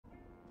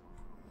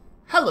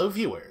Hello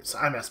viewers,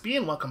 I'm SB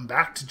and welcome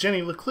back to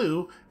Jenny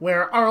LeClue,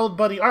 where our old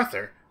buddy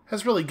Arthur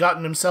has really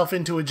gotten himself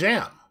into a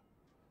jam.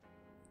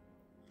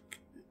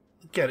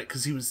 Get it,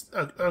 because he was...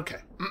 okay.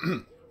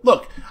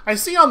 Look, I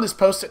see on this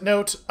post-it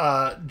note,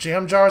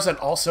 jam jars and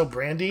also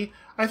brandy.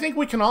 I think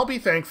we can all be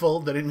thankful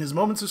that in his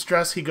moments of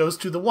stress he goes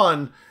to the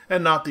one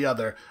and not the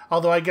other.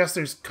 Although I guess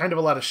there's kind of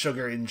a lot of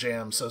sugar in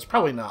jam, so it's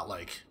probably not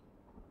like...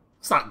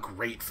 it's not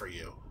great for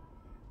you.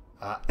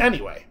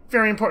 Anyway,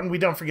 very important we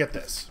don't forget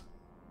this.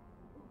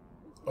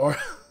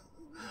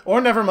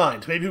 Or never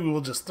mind. Maybe we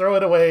will just throw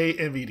it away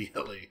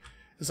immediately.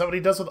 Is that what he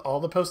does with all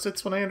the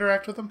post-its when I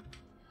interact with him?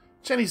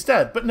 Jenny's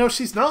dead, but no,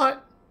 she's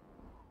not.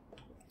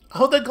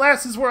 Oh, the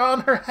glasses were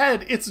on her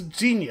head. It's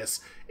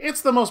genius.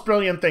 It's the most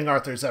brilliant thing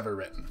Arthur's ever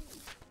written.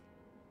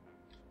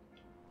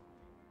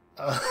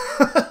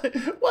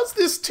 Was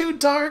this too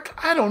dark?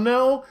 I don't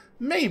know.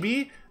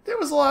 Maybe. There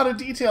was a lot of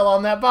detail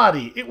on that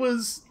body. It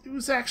was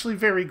actually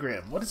very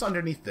grim. What is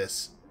underneath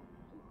this?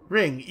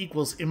 Ring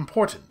equals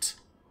important.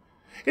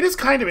 It is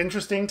kind of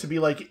interesting to be,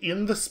 like,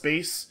 in the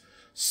space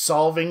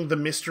solving the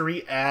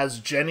mystery as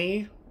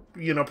Jenny,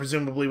 you know,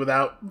 presumably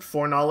without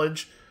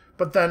foreknowledge,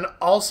 but then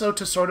also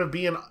to sort of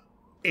be an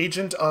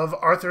agent of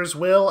Arthur's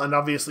will, and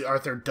obviously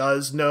Arthur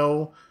does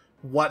know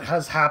what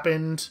has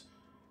happened.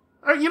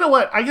 Or, you know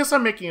what? I guess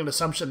I'm making an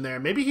assumption there.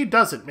 Maybe he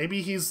doesn't.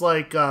 Maybe he's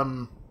like,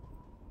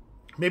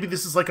 maybe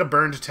this is like a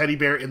burned teddy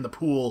bear in the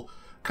pool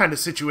kind of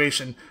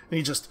situation, and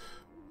he just...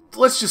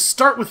 let's just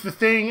start with the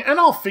thing, and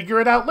I'll figure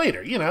it out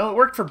later. You know, it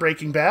worked for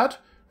Breaking Bad,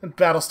 and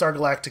Battlestar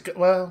Galactica...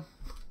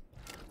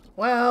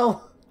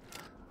 well...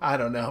 I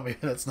don't know, maybe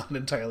that's not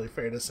entirely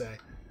fair to say.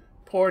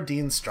 Poor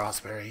Dean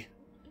Strasberry.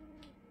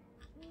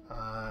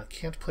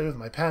 Can't play with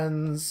my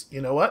pens.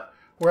 You know what?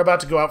 We're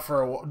about to go out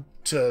for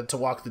to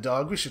walk the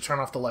dog. We should turn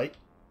off the light.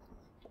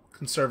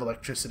 Conserve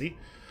electricity.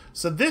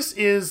 So this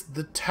is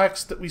the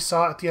text that we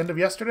saw at the end of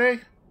yesterday?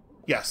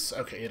 Yes,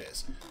 okay, it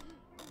is.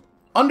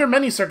 Under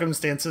many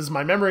circumstances,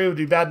 my memory would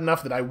be bad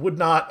enough that I would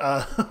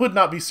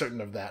not be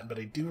certain of that, but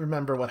I do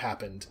remember what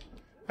happened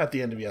at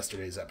the end of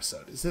yesterday's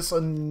episode. Is this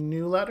a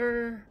new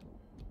letter?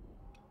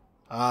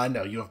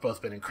 No, you have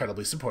both been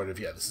incredibly supportive.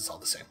 Yeah, this is all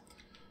the same.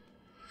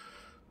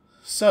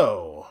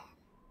 So,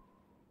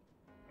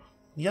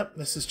 yep,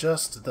 this is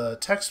just the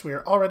text we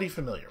are already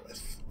familiar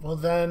with. Well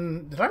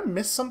then, did I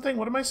miss something?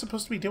 What am I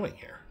supposed to be doing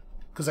here?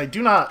 Because I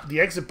do not, the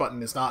exit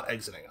button is not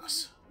exiting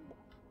us.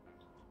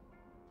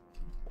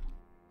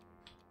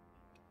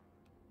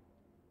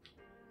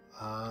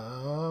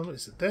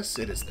 Is it this?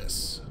 It is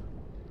this.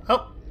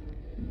 Oh.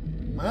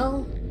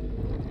 Well.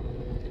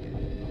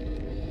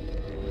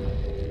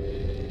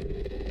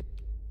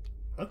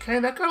 Okay,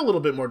 that got a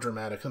little bit more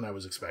dramatic than I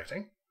was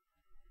expecting.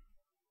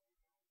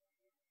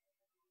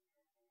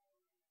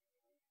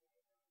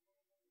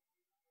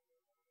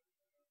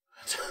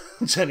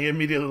 Jenny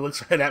immediately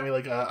looks right at me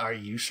like, are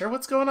you sure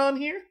what's going on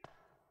here?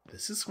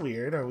 This is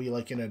weird. Are we,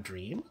 like, in a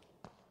dream?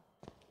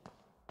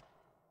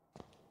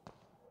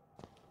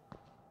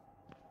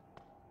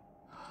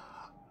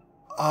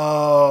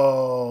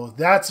 Oh,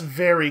 that's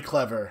very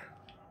clever.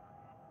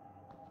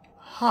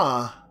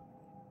 Huh.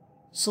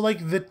 So,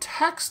 like, the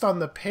text on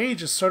the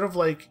page is sort of,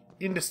 like,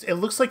 it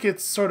looks like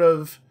it's sort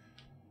of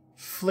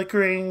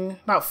flickering,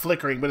 not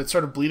flickering, but it's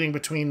sort of bleeding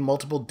between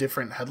multiple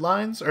different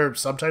headlines, or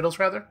subtitles,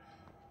 rather.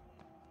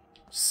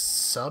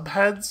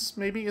 Subheads,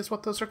 maybe, is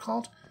what those are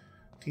called.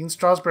 Dean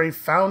Strasberry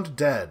found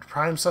dead.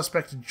 Prime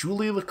suspect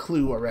Julie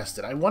LeClue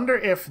arrested. I wonder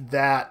if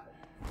that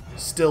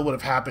still would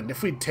have happened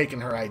if we'd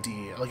taken her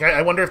ID. Like,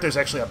 I wonder if there's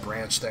actually a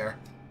branch there.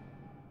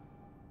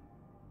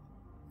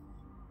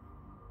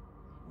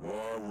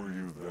 Why were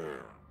you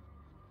there?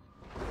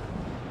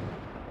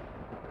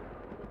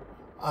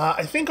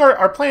 I think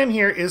our plan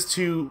here is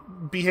to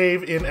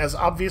behave in as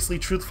obviously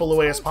truthful a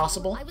way as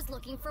possible. I was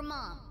looking for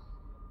Mom.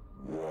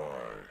 Why?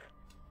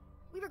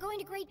 We were going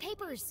to grade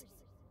papers.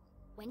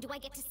 When do I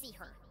get to see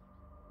her?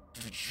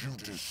 Did you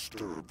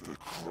disturb the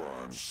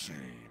crime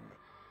scene?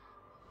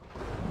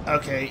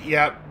 Okay,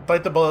 yeah,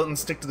 bite the bullet and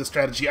stick to the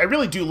strategy. I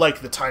really do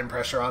like the time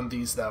pressure on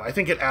these, though. I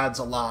think it adds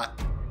a lot.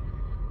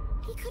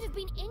 He could have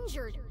been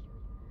injured.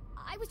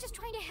 I was just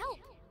trying to help.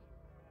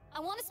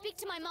 I want to speak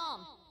to my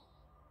mom.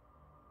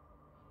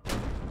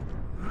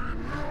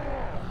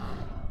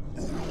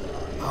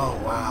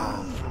 Oh,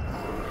 wow.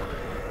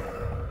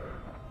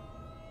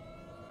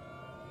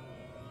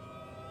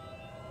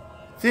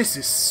 This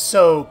is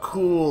so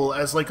cool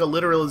as, like, a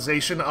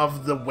literalization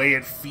of the way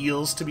it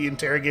feels to be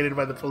interrogated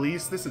by the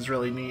police. This is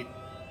really neat.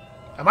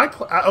 Am I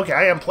okay,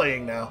 I am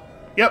playing now.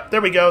 Yep, there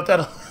we go.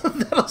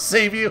 That'll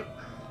save you.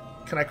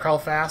 Can I crawl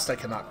fast? I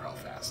cannot crawl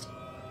fast.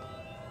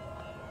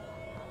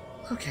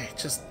 Okay,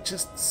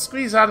 just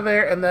squeeze out of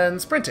there and then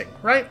sprinting,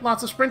 right?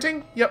 Lots of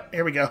sprinting? Yep,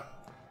 here we go.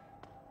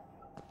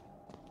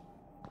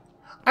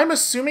 I'm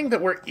assuming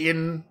that we're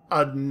in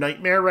a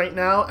nightmare right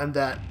now and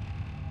that...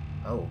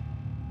 oh.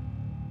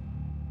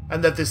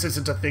 And that this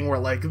isn't a thing where,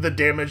 like, the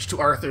damage to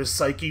Arthur's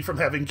psyche from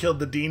having killed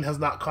the Dean has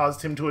not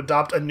caused him to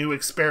adopt a new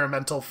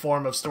experimental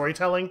form of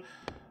storytelling.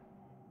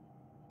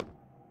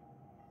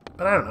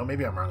 But I don't know,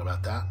 maybe I'm wrong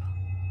about that.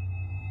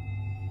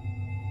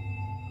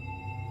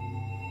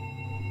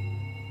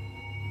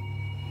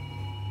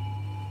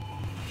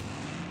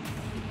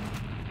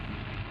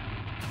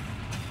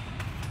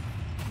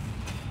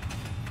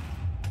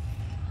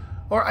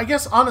 Or I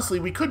guess, honestly,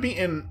 we could be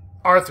in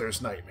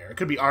Arthur's nightmare. It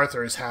could be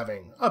Arthur is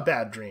having a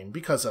bad dream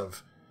because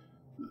of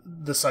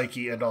the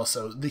psyche and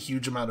also the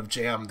huge amount of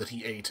jam that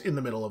he ate in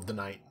the middle of the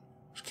night.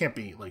 Which can't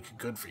be, like,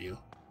 good for you.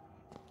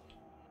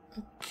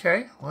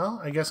 Okay,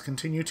 well, I guess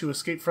continue to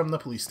escape from the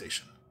police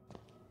station.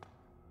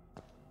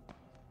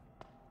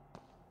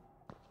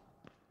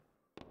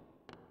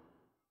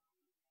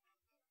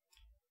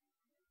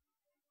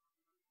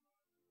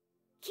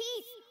 Keith!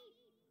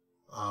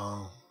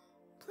 Oh.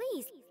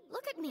 Please,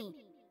 look at me.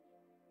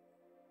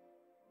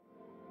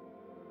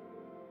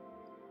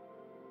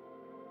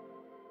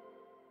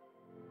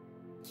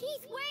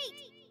 Keith,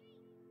 wait!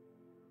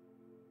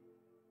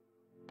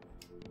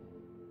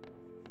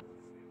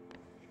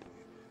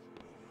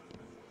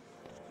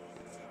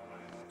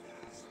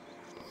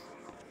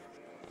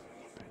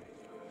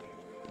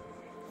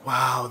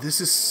 Wow,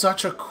 this is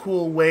such a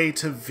cool way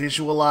to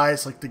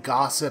visualize, like, the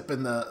gossip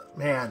and the...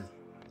 Man.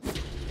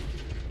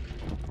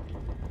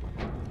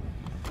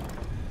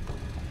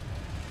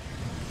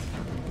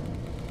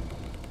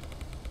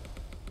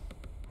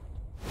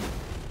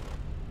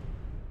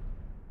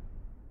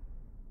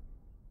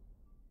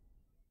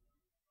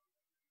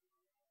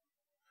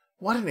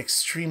 What an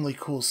extremely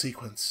cool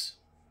sequence.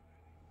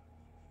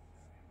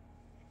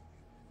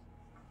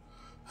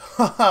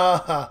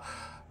 Haha.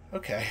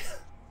 Okay.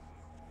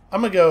 I'm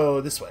gonna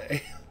go this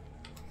way.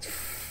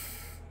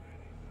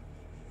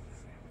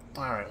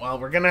 Alright, well,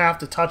 we're gonna have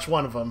to touch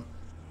one of them.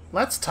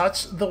 Let's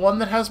touch the one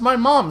that has my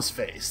mom's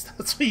face.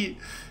 That's what you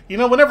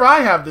know, whenever I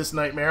have this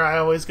nightmare, I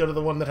always go to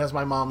the one that has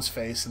my mom's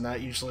face, and that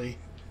usually...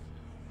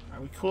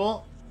 Are we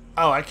cool?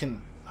 Oh, I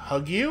can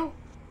hug you?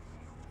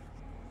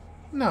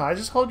 No, I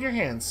just hold your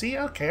hand. See?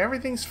 Okay,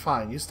 everything's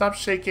fine. You stop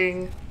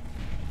shaking.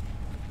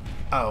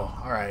 Oh,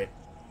 alright.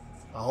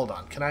 Oh, hold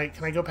on. Can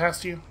I go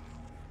past you?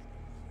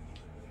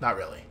 Not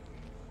really.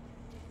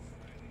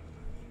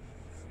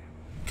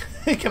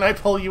 Can I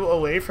pull you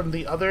away from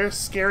the other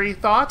scary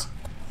thought?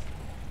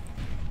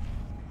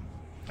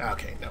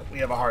 Okay, no. We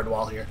have a hard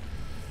wall here.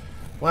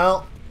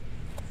 Well,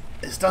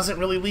 this doesn't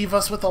really leave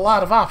us with a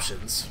lot of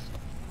options.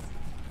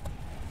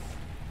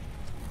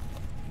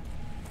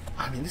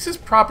 I mean, this is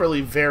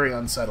properly very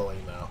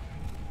unsettling, though.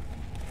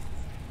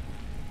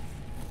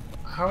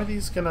 How are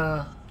these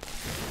gonna...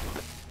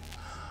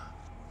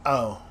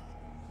 Oh.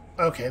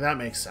 Okay, that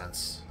makes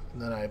sense.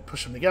 And then I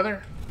push them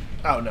together?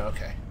 Oh, no,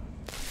 okay.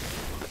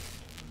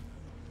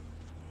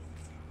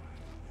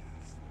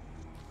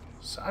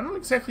 So I don't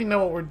exactly know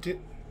what we're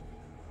doing.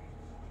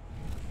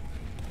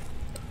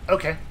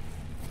 Okay.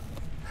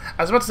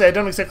 I was about to say, I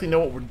don't exactly know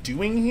what we're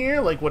doing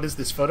here. Like, what is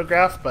this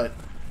photograph? But,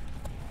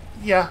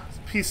 yeah,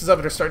 pieces of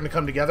it are starting to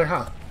come together,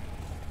 huh?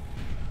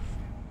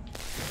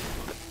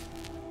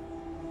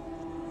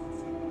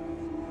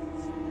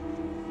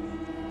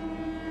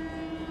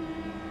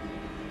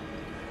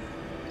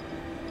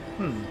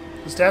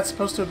 Was Dad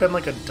supposed to have been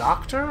like a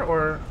doctor,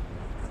 or...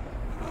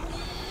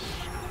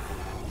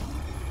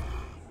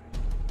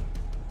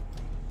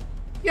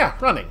 Yeah,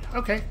 running.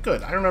 Okay,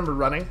 good. I remember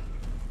running.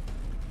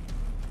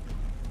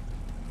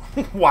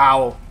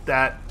 Wow,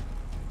 that...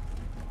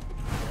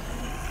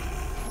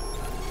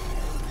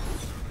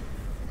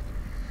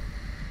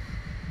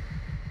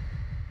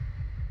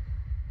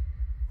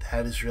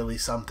 That is really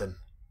something.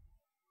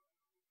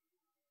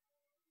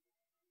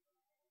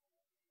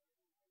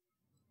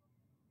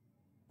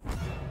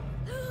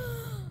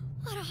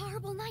 What a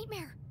horrible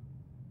nightmare.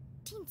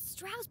 Dean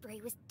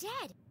Stroudsbury was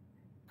dead.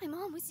 My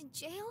mom was in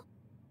jail.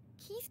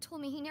 Keith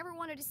told me he never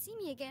wanted to see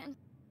me again.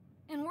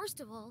 And worst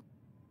of all,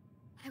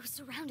 I was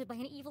surrounded by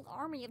an evil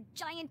army of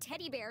giant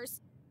teddy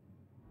bears.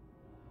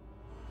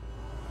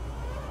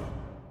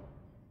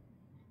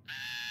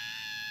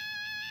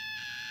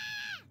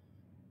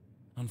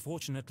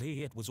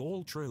 Unfortunately, it was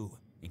all true,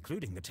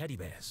 including the teddy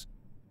bears.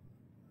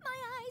 My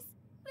eyes!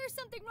 There's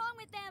something wrong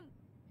with them!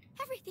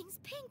 Everything's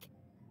pink!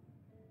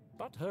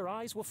 But her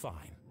eyes were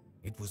fine.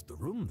 It was the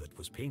room that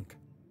was pink.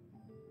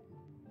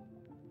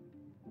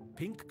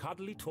 Pink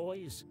cuddly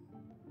toys.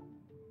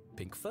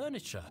 Pink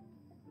furniture.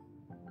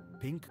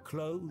 Pink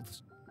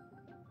clothes.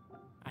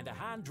 And a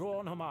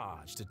hand-drawn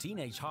homage to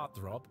teenage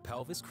heartthrob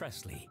Pelvis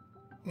Cressley.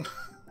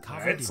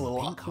 Alright, it's a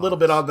little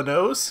bit on the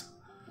nose.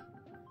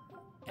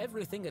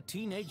 Everything a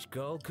teenage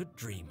girl could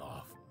dream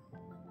of.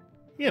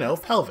 You know,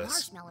 pelvis.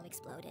 Marshmallow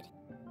exploded.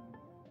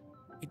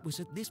 It was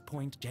at this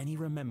point Jenny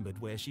remembered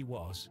where she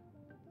was.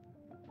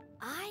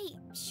 I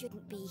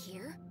shouldn't be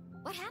here.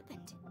 What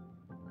happened?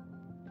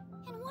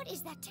 And what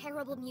is that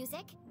terrible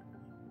music?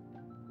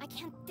 I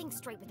can't think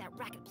straight with that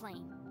racket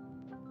playing.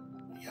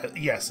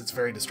 Yes, it's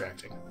very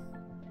distracting.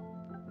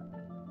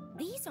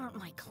 These aren't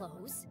my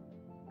clothes.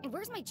 And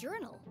where's my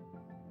journal?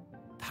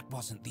 That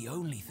wasn't the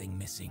only thing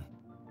missing.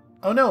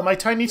 Oh no, my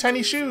tiny,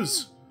 tiny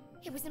shoes!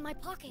 It was in my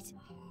pocket.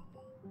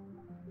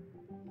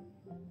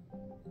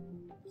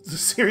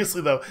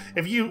 Seriously though,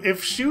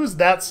 if shoes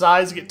that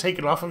size get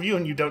taken off of you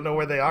and you don't know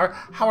where they are,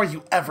 how are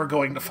you ever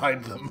going to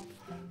find them?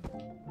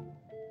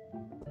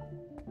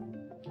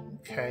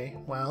 Okay,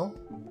 well...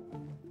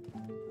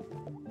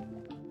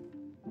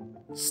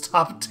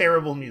 Stop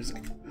terrible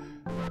music.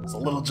 It's a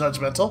little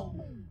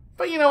judgmental.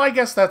 But, you know, I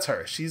guess that's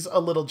her. She's a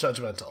little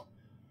judgmental.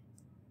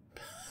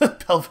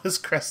 Pelvis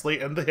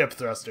Cressley and the Hip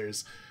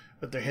Thrusters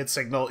with their hit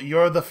signal,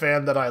 "You're the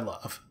fan that I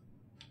love."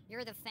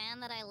 You're the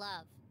fan that I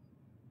love.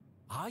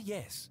 Ah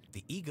yes,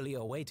 the eagerly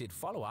awaited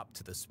follow-up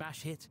to the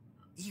smash hit.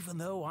 Even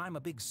though I'm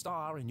a big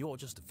star and you're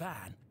just a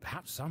fan,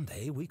 perhaps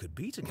someday we could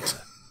be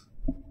together.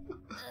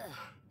 Ugh,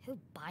 who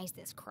buys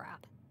this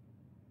crap?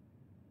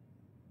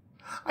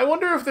 I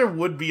wonder if there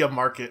would be a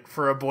market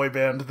for a boy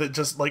band that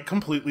just, like,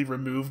 completely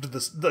removed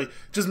this,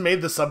 just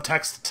made the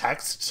subtext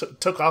text,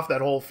 took off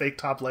that whole fake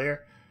top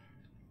layer.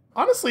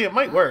 Honestly, it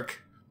might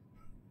work.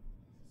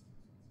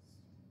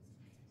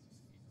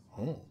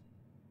 Oh.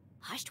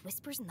 Hushed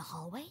whispers in the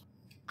hallway?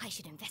 I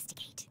should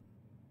investigate.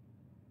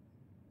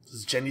 This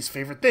is Jenny's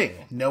favorite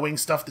thing, knowing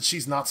stuff that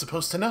she's not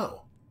supposed to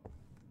know.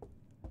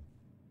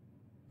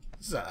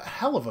 This is a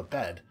hell of a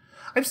bed.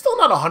 I'm still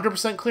not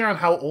 100% clear on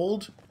how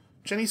old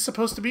Jenny's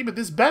supposed to be, but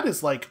this bed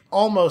is, like,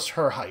 almost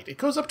her height. It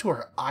goes up to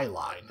her eye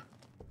line.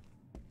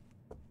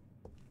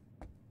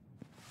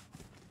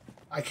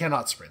 I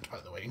cannot sprint, by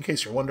the way, in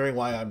case you're wondering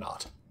why I'm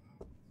not.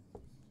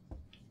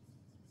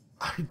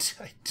 I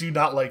do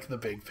not like the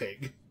big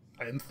pig.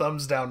 I am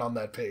thumbs down on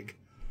that pig.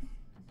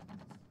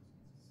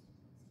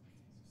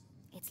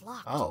 It's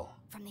locked. Oh.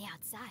 From the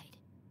outside.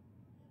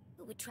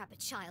 Who would trap a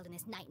child in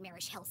this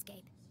nightmarish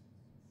hellscape?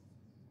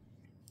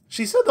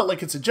 She said that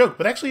like it's a joke,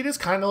 but actually it is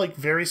kind of like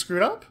very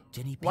screwed up.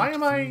 Jenny peeked Why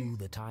am I... through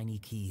the tiny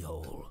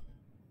keyhole.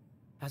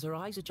 As her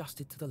eyes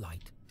adjusted to the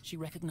light, she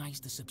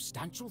recognized the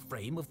substantial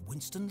frame of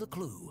Winston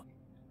LeClue,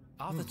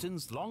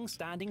 Arthurton's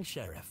long-standing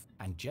sheriff,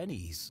 and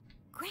Jenny's.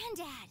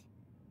 Granddad!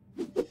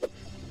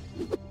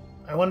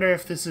 I wonder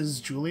if this is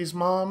Julie's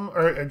mom,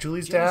 or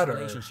Julie's dad, Jenny's or...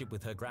 relationship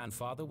with her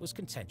grandfather was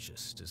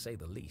contentious, to say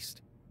the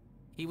least.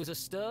 He was a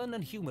stern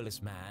and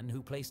humorless man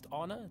who placed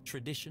honor,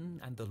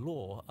 tradition, and the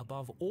law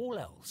above all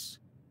else.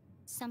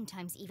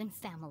 Sometimes even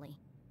family.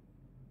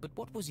 But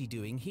what was he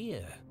doing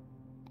here?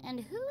 And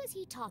who is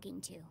he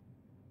talking to?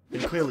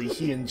 And clearly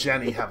he and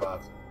Jenny have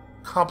a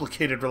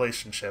complicated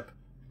relationship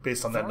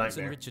based on that Florence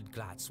and nightmare. Richard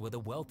Glatz were the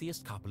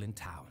wealthiest couple in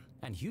town,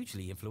 and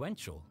hugely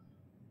influential.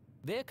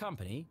 Their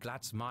company,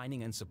 Glatz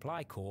Mining and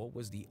Supply Corps,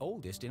 was the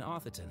oldest in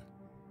Arthurton.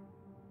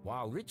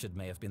 While Richard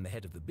may have been the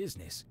head of the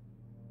business,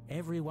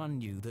 everyone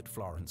knew that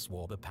Florence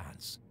wore the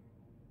pants.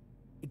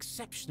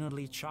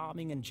 Exceptionally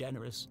charming and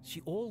generous,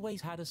 she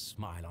always had a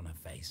smile on her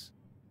face.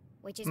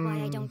 Which is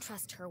why I don't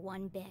trust her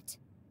one bit.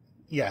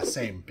 Yeah,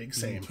 same. Big Being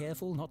same.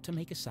 careful not to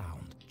make a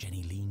sound,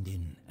 Jenny leaned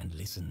in and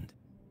listened.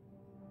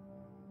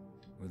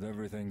 With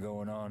everything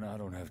going on, I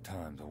don't have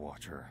time to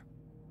watch her.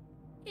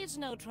 It's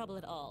no trouble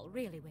at all,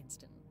 really,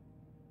 Winston.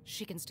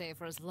 She can stay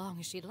for as long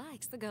as she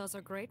likes. The girls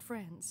are great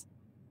friends.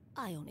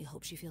 I only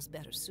hope she feels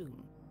better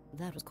soon.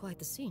 That was quite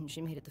the scene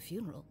she made at the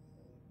funeral.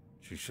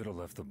 She should have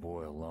left the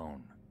boy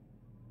alone.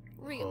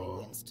 Really,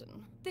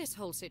 Winston, this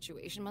whole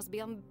situation must be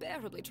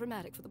unbearably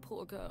traumatic for the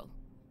poor girl.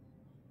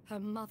 Her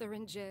mother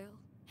in jail,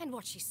 and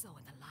what she saw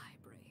in the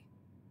library.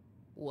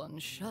 One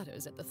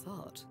shudders at the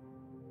thought.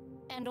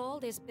 And all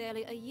this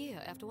barely a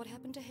year after what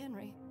happened to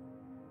Henry.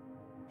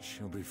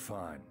 She'll be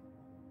fine.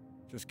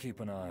 Just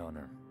keep an eye on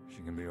her.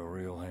 She can be a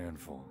real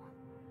handful.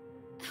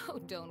 Oh,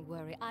 don't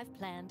worry, I've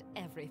planned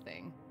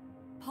everything.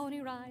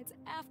 Pony rides,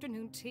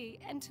 afternoon tea,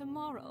 and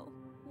tomorrow,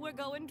 we're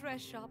going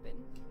dress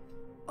shopping.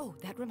 Oh,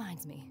 that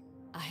reminds me.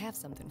 I have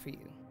something for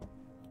you.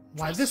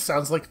 Why, this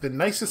sounds like the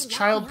nicest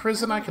child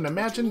prison I can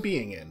imagine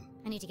being in.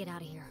 I need to get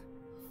out of here.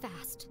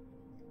 Fast.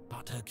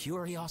 But her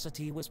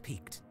curiosity was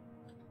piqued.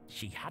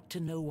 She had to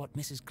know what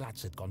Mrs.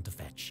 Glatz had gone to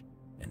fetch,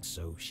 and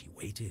so she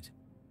waited.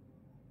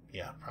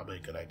 Yeah, probably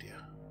a good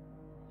idea.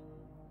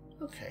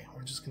 Okay,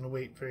 we're just gonna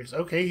wait for his...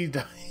 Okay,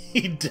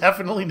 he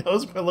definitely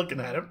knows we're looking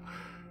at him.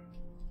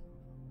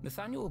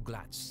 Nathaniel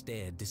Glatz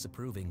stared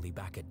disapprovingly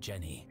back at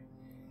Jenny.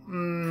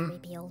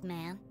 Creepy old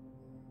man.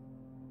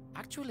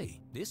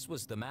 Actually, this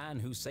was the man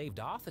who saved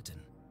Arthurton.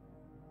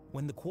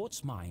 When the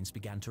quartz mines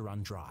began to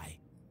run dry,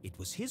 it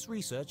was his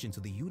research into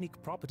the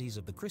unique properties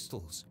of the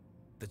crystals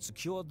that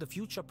secured the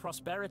future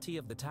prosperity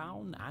of the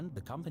town and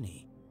the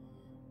company.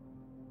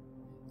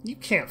 You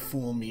can't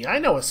fool me. I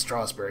know a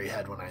Strasberry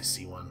head when I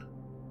see one.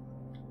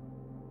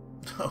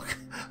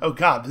 Oh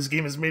god, this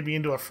game has made me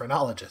into a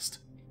phrenologist.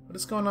 What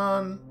is going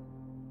on?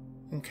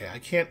 Okay, I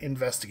can't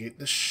investigate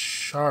the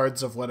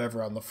shards of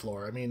whatever on the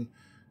floor. I mean,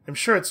 I'm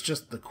sure it's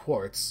just the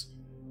quartz.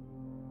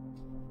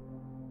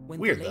 When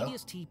Weird,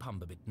 Palladius T.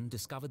 Pumberbitten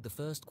discovered the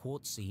first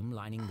quartz seam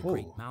lining the Oh.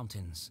 Great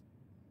Mountains,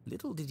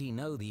 little did he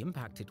know the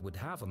impact it would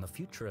have on the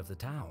future of the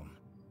town.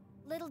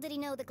 Little did he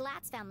know the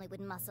Glatz family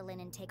would muscle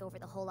in and take over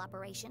the whole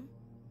operation.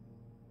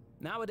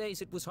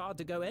 Nowadays, it was hard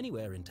to go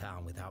anywhere in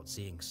town without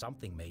seeing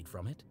something made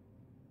from it.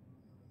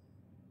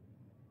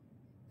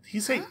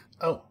 He's a...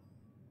 Oh.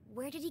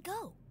 Where did he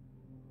go?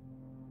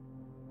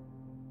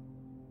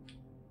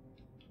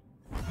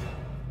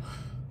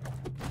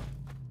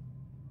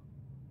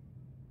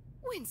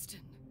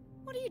 Winston,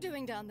 what are you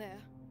doing down there?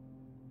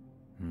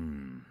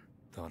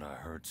 Thought I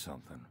heard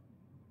something.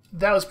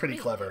 That was pretty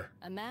Really? clever.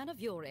 A man of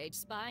your age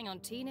spying on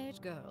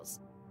teenage girls.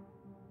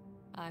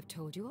 I've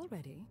told you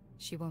already,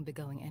 she won't be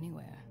going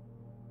anywhere.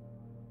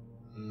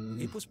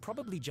 It was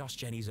probably just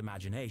Jenny's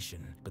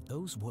imagination, but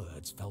those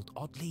words felt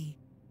oddly...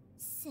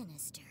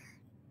 Sinister.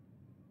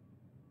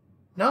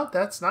 No,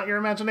 that's not your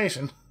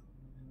imagination.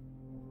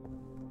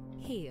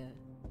 Here.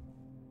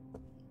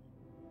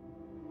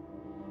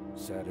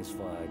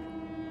 Satisfied.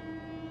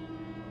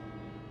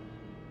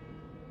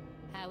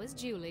 How is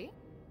Julie?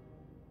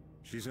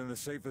 She's in the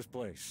safest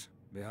place,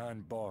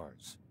 behind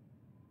bars.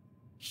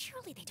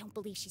 Surely they don't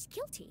believe she's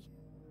guilty.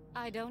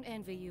 I don't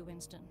envy you,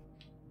 Winston.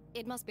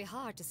 It must be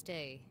hard to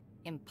stay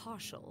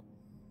impartial.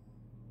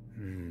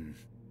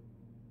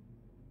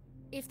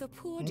 If the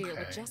poor dear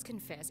would just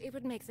confess, it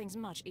would make things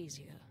much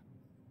easier.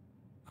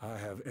 I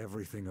have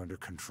everything under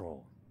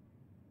control.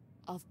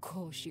 Of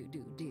course you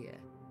do, dear.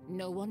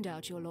 No one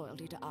doubts your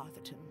loyalty to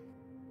Arthurton.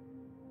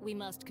 We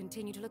must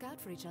continue to look out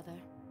for each other,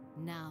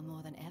 now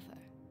more than ever.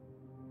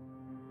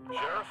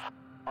 Sheriff,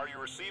 are you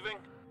receiving?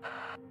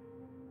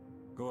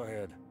 Go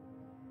ahead.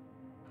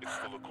 It's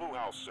the LeClue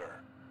house,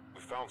 sir.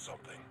 We found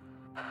something.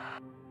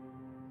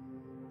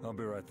 I'll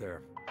be right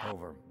there.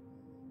 Over.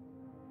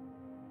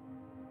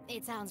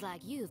 It sounds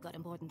like you've got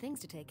important things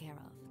to take care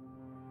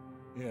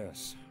of.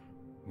 Yes.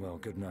 Well,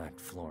 good night,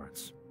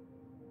 Florence.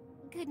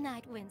 Good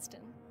night,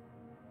 Winston.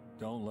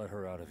 Don't let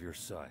her out of your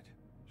sight.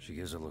 She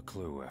is a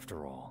LeClue,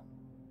 after all.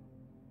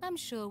 I'm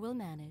sure we'll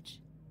manage.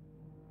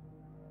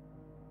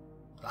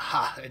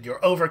 Aha, and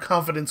your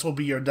overconfidence will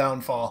be your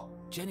downfall.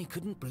 Jenny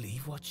couldn't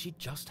believe what she'd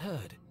just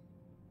heard.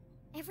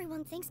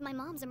 Everyone thinks my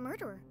mom's a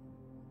murderer.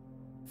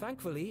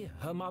 Thankfully,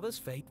 her mother's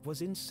fate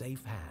was in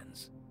safe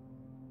hands.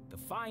 The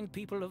fine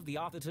people of the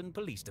Arthurton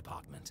Police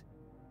Department.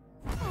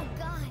 Oh,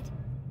 God.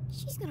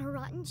 She's gonna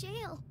rot in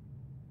jail.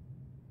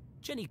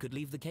 Jenny could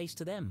leave the case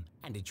to them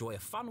and enjoy a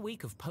fun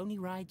week of pony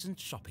rides and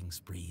shopping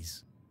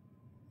sprees.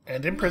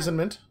 And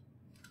imprisonment.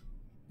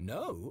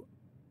 No?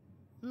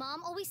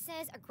 Mom always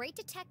says a great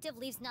detective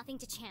leaves nothing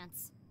to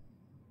chance.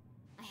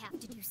 I have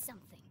to do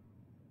something.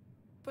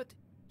 But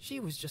she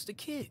was just a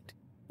kid.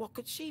 What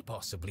could she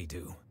possibly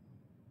do?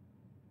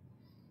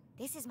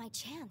 This is my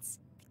chance.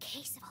 The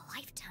case of a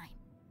lifetime.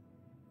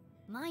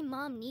 My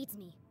mom needs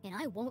me, and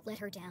I won't let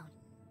her down.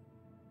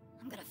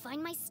 I'm gonna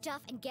find my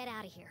stuff and get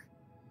out of here.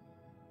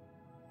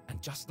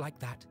 And just like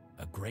that,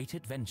 a great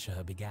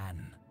adventure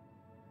began.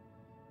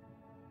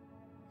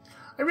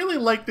 I really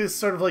like this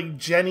sort of like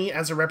Jenny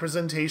as a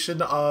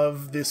representation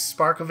of this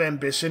spark of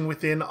ambition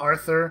within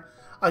Arthur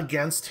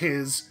against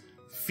his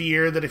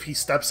fear that if he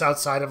steps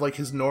outside of like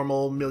his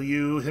normal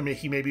milieu,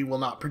 he maybe will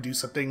not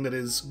produce a thing that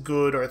is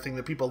good or a thing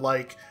that people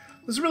like.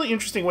 This is a really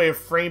interesting way of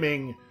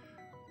framing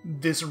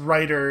this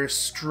writer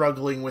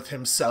struggling with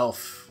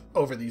himself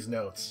over these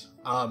notes.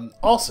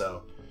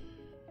 Also,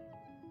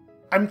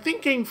 I'm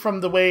thinking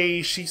from the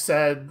way she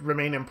said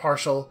remain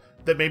impartial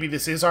that maybe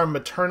this is our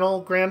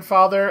maternal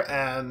grandfather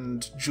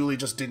and Julie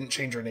just didn't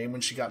change her name when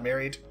she got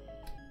married.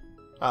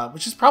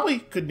 Which is probably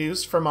good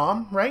news for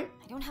Mom, right?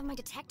 I don't have my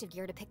detective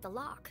gear to pick the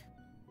lock.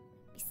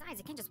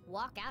 Besides, I can't just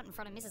walk out in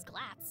front of Mrs.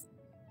 Glatz.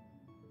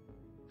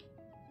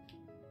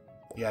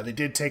 Yeah, they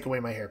did take away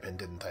my hairpin,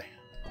 didn't they?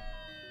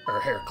 Or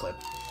hair clip.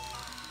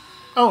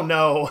 Oh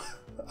no!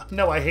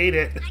 No, I hate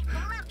it.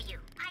 I love you!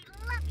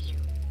 I love you!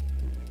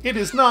 It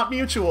is not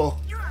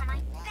mutual! You're my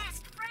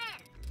best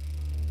friend!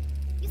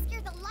 You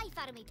scared the life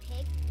out of me,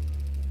 pig!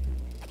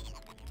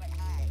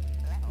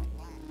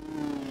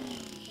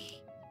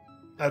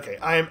 Okay,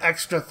 I am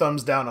extra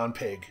thumbs down on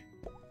Pig.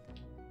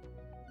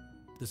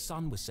 The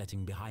sun was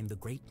setting behind the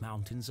great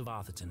mountains of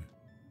Arthurton,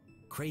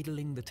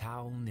 cradling the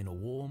town in a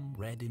warm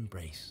red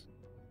embrace.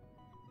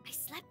 I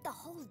slept the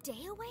whole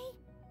day away?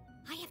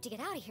 I have to get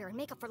out of here and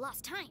make up for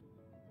lost time.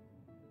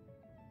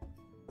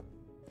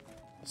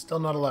 Still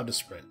not allowed to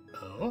sprint.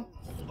 Oh,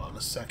 hold on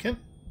a second.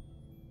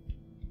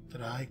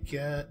 Did I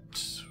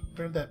get...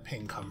 Where'd that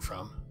ping come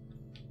from?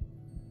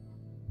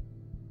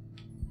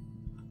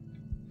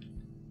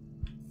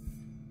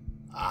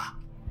 Ah.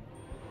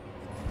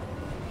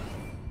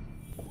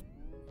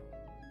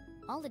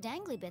 All the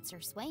dangly bits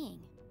are swaying.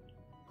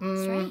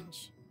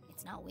 Strange.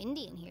 It's not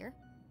windy in here.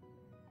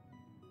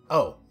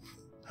 Oh.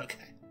 Okay.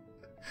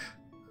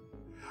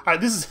 Alright,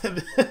 this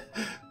is...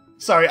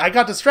 Sorry, I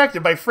got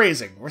distracted by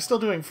phrasing. We're still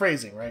doing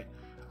phrasing, right?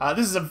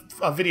 This is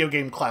a video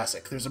game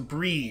classic. There's a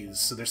breeze,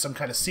 so there's some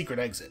kind of secret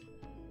exit.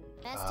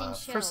 Best in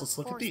show, first, let's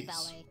look at horse these.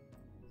 ballet.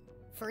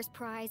 First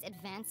prize,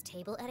 advanced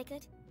table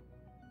etiquette?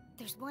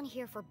 There's one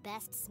here for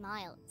best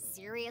smile.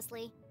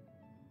 Seriously?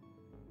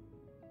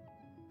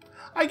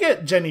 I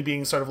get Jenny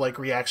being sort of like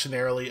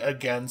reactionarily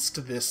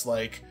against this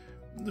like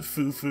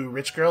foo-foo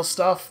rich girl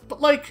stuff,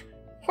 but like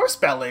horse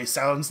ballet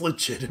sounds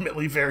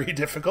legitimately very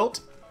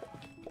difficult.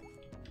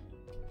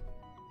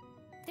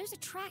 There's a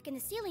track in the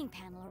ceiling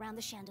panel around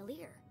the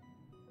chandelier.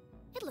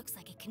 It looks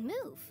like it can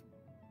move.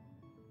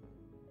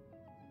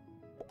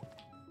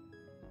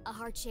 A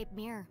heart-shaped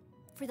mirror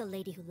for the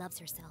lady who loves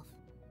herself.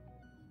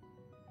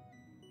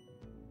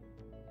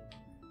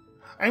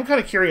 I'm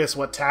kind of curious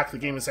what tack the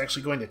game is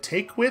actually going to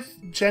take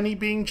with Jenny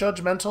being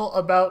judgmental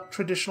about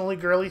traditionally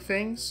girly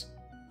things.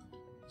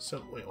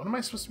 So, wait, what am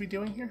I supposed to be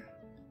doing here?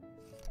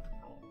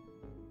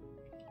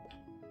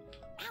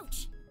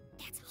 Ouch!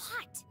 That's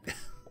hot!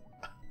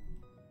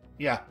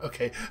 Yeah,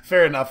 okay,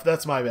 fair enough.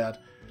 That's my bad.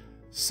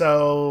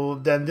 So,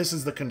 then this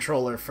is the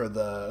controller for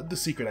the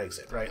secret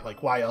exit, right?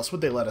 Like, why else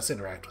would they let us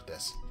interact with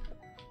this?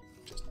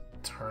 Just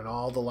turn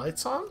all the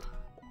lights on?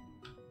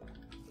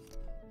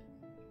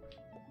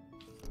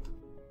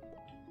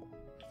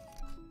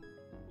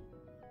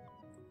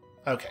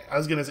 Okay, I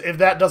was gonna say, if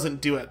that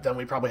doesn't do it, then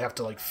we probably have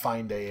to, like,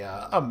 find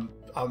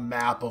a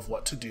map of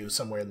what to do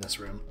somewhere in this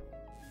room.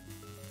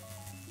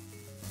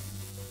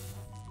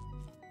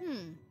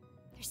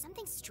 There's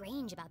something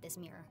strange about this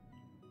mirror.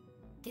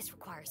 This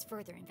requires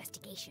further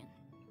investigation.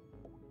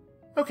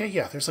 Okay,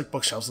 yeah, there's, like,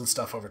 bookshelves and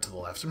stuff over to the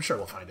left. I'm sure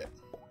we'll find it.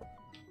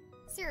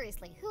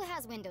 Seriously, who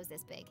has windows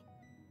this big?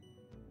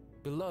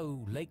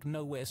 Below, Lake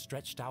Nowhere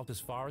stretched out as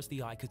far as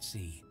the eye could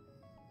see.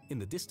 In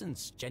the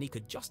distance, Jenny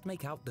could just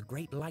make out the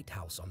great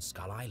lighthouse on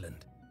Skull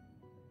Island.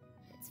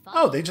 It's fun.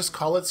 Oh, they just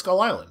call it Skull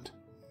Island.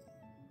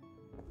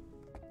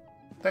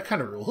 That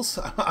kind of rules.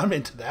 I'm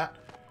into that.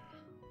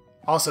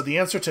 Also, the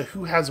answer to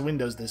who has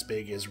windows this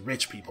big is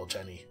rich people,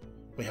 Jenny.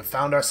 We have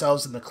found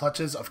ourselves in the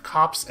clutches of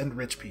cops and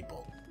rich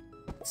people.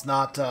 It's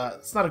not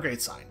a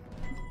great sign.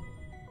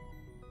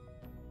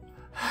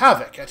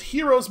 Havoc at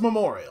Heroes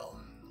Memorial.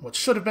 What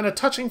should have been a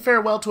touching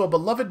farewell to a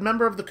beloved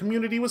member of the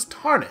community was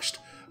tarnished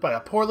by a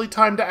poorly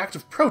timed act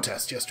of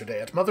protest yesterday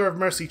at Mother of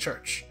Mercy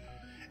Church.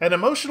 An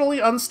emotionally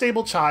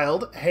unstable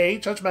child, hey,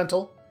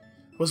 judgmental,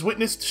 was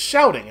witnessed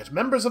shouting at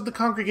members of the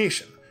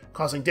congregation,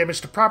 causing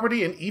damage to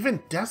property and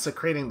even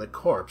desecrating the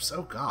corpse.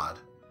 Oh god.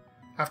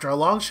 After a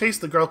long chase,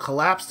 the girl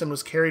collapsed and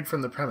was carried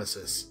from the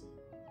premises.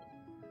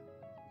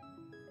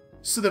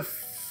 So the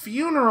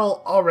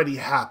funeral already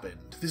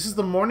happened. This is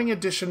the morning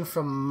edition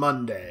from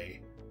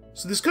Monday.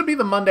 So this could be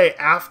the Monday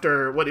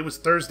after what it was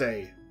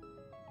Thursday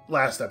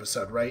last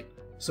episode, right?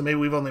 So maybe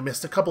we've only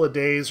missed a couple of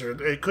days, or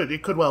it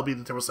could well be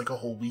that there was like a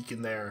whole week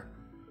in there.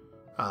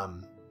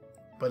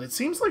 But it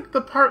seems like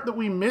the part that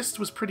we missed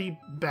was pretty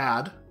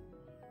bad.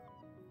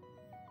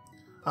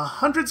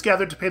 Hundreds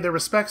gathered to pay their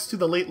respects to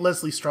the late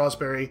Leslie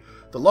Strasberry,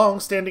 the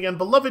long-standing and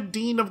beloved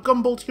dean of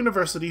Gumboldt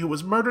University, who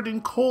was murdered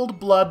in cold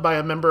blood by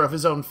a member of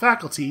his own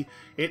faculty.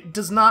 It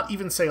does not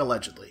even say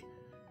allegedly.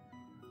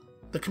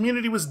 The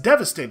community was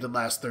devastated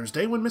last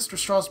Thursday when Mr.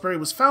 Strasberry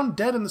was found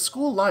dead in the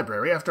school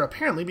library after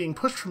apparently being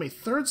pushed from a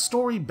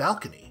third-story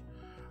balcony.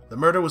 The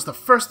murder was the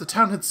first the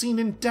town had seen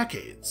in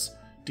decades.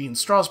 Dean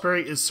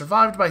Strasberry is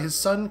survived by his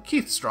son,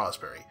 Keith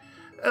Strasberry.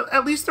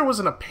 At least there was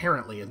an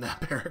apparently in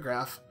that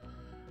paragraph.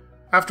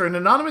 After an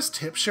anonymous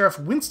tip, Sheriff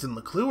Winston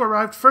LeClue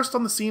arrived first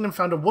on the scene and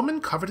found a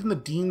woman covered in the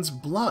dean's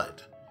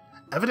blood.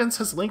 Evidence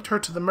has linked her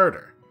to the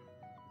murder.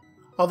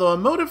 Although a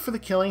motive for the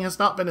killing has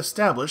not been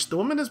established, the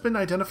woman has been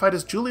identified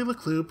as Julie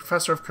LeClue,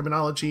 professor of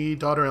criminology,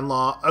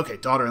 daughter-in-law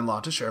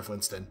to Sheriff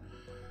Winston.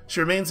 She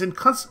remains in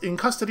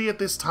custody at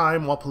this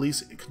time while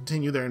police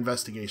continue their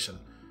investigation.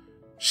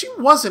 She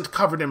wasn't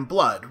covered in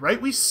blood,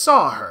 right? We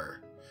saw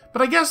her.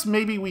 But I guess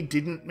maybe we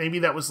didn't. Maybe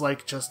that was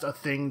like just a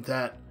thing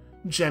that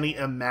Jenny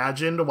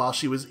imagined while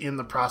she was in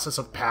the process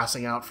of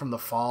passing out from the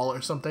fall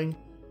or something.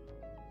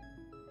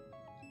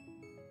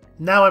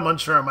 Now I'm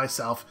unsure of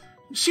myself.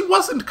 She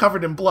wasn't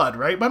covered in blood,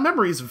 right? My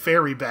memory is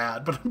very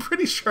bad, but I'm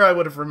pretty sure I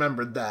would have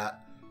remembered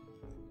that.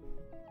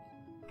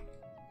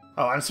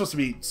 Oh, I'm supposed to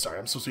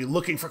be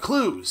looking for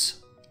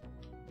clues.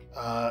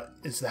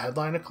 Is the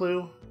headline a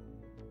clue?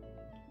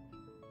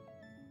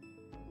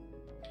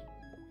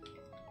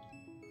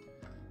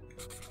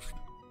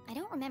 I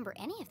don't remember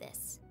any of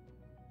this.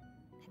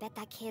 I bet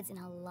that kid's in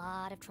a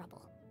lot of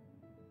trouble.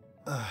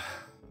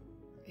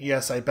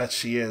 Yes, I bet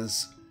she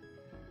is.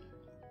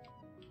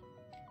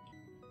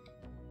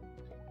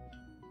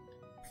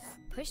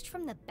 Pushed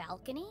from the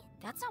balcony?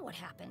 That's not what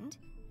happened.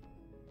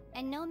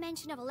 And no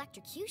mention of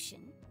electrocution.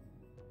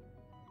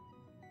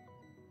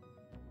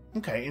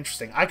 Okay,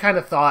 interesting. I kind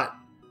of thought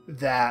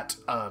that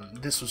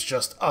this was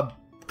just a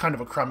kind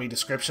of a crummy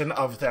description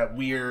of that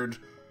weird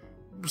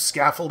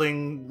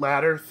scaffolding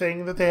ladder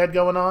thing that they had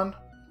going on.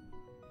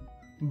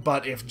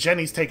 But if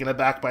Jenny's taken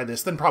aback by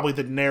this, then probably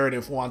the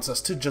narrative wants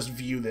us to just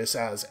view this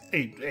as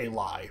a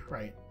lie,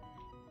 right?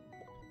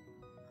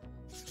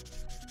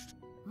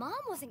 Mom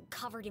wasn't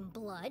covered in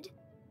blood.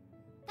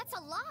 That's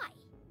a lie.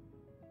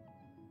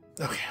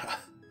 Okay,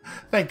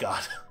 thank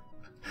God.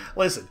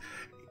 Listen,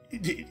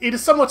 it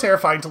is somewhat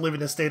terrifying to live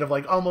in a state of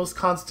like almost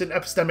constant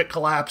epistemic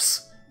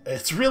collapse.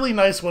 It's really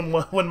nice when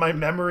my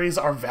memories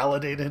are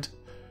validated.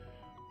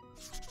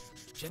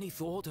 Jenny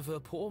thought of her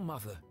poor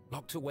mother,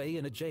 locked away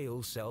in a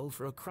jail cell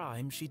for a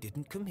crime she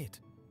didn't commit.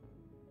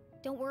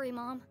 Don't worry,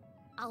 Mom.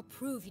 I'll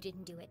prove you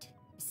didn't do it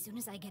as soon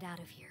as I get out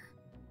of here.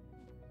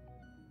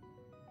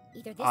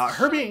 Either this is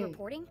shoddy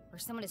reporting, or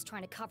someone is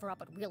trying to cover up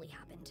what really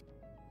happened.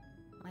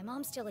 My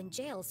mom's still in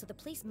jail, so the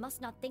police must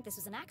not think this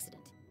was an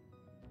accident.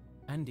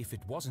 And if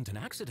it wasn't an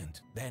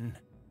accident, then...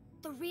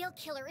 The real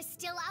killer is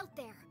still out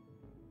there.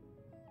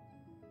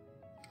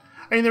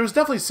 I mean, there was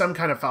definitely some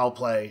kind of foul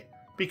play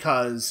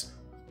because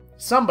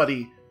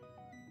somebody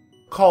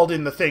called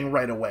in the thing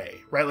right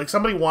away, right? Like,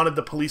 somebody wanted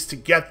the police to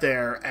get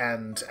there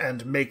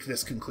and make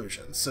this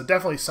conclusion. So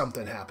definitely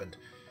something happened.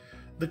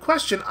 The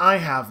question I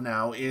have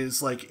now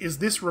is, like, is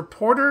this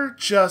reporter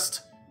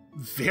just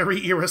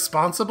very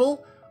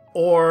irresponsible,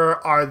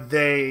 or are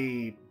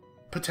they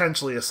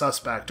potentially a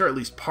suspect, or at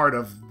least part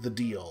of the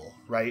deal,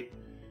 right?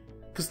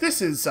 Because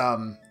this is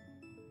a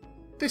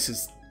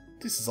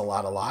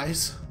lot of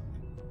lies.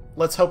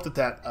 Let's hope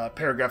that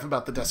paragraph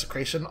about the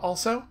desecration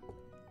also.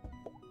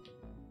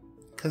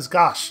 Because,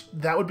 gosh,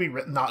 that would be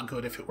not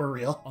good if it were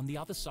real. On the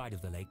other side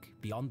of the lake,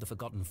 beyond the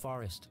Forgotten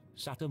Forest,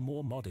 sat a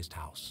more modest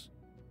house.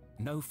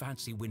 No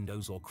fancy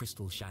windows or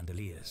crystal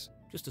chandeliers,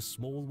 just a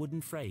small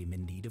wooden frame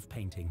in need of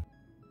painting.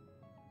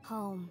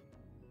 Home.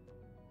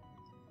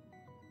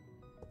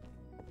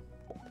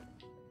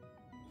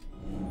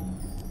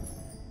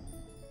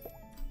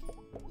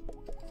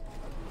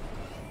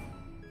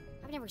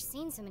 I've never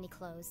seen so many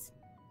clothes.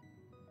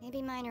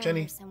 Maybe mine are in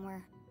Jenny, here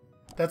somewhere.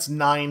 That's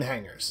 9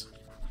 hangers.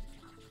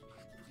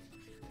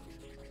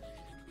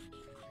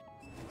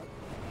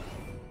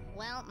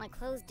 Well, my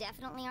clothes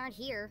definitely aren't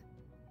here.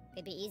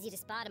 They'd be easy to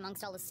spot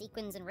amongst all the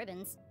sequins and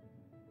ribbons.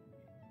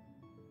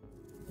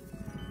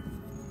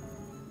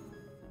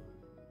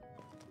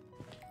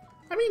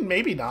 I mean,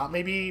 maybe not.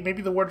 Maybe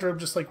the wardrobe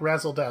just, like,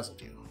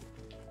 razzle-dazzled you.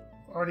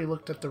 Already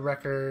looked at the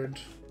record.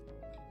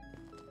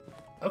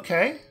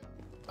 Okay.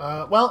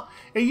 Well,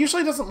 it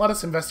usually doesn't let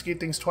us investigate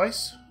things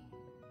twice.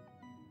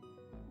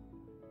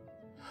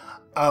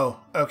 Oh,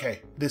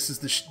 okay. This is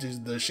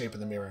the shape of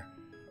the mirror.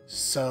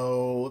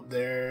 So,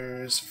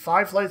 there's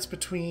 5 lights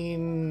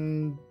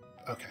between...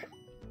 Okay.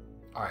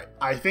 Alright.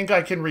 I think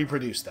I can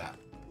reproduce that.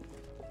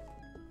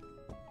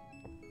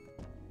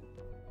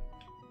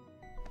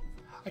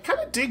 I kind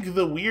of dig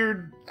the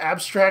weird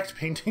abstract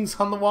paintings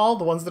on the wall,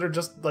 the ones that are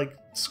just, like,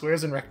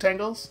 squares and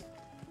rectangles.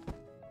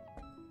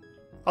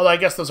 Although I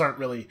guess those aren't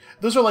really...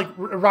 Those are like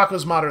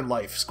Rocco's Modern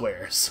Life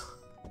squares.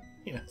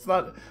 You know, it's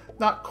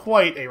not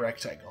quite a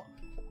rectangle.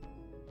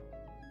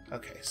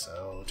 Okay,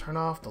 so turn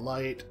off the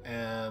light,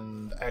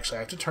 and actually I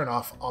have to turn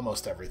off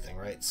almost everything,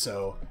 right?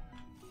 So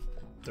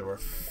there were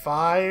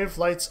 5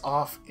 lights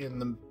off in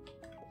the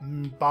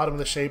bottom of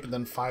the shape, and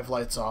then 5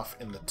 lights off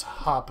in the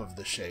top of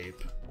the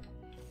shape.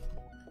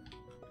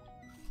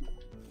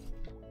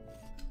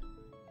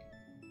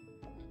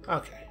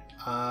 Okay,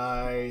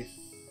 I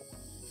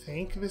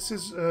think this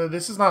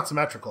is not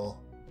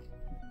symmetrical.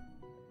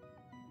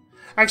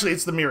 Actually,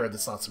 it's the mirror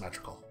that's not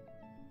symmetrical.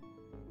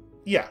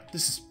 Yeah,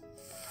 this is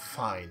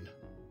fine.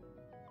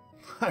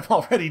 I'm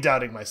already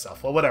doubting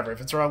myself. Well, whatever.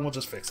 If it's wrong, we'll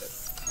just fix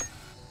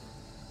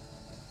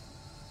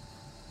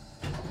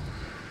it.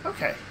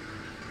 Okay.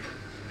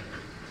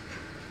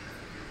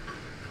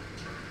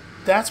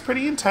 That's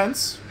pretty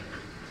intense.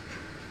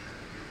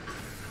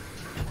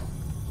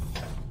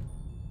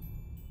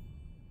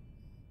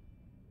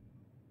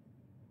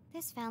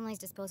 This family's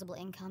disposable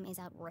income is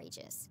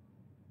outrageous.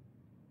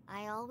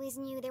 I always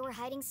knew they were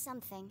hiding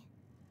something.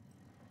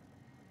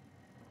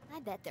 I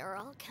bet there are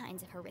all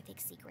kinds of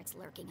horrific secrets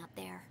lurking up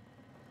there.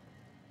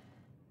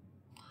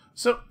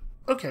 So,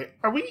 okay,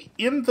 are we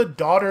in the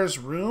daughter's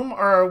room, or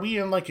are we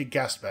in, like, a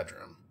guest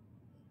bedroom?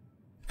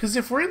 Because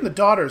if we're in the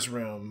daughter's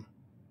room,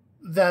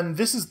 then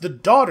this is the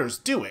daughter's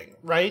doing,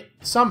 right?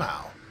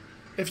 Somehow.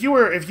 If you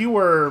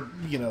were,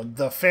 you know,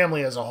 the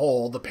family as a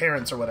whole, the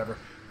parents or whatever,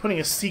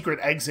 putting a secret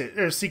exit,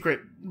 or a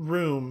secret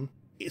room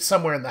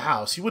somewhere in the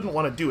house, you wouldn't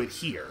want to do it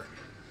here,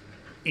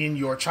 in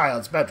your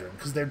child's bedroom,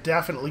 because they're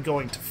definitely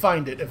going to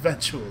find it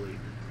eventually.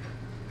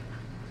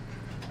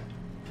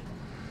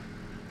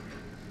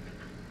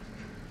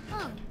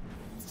 Oh,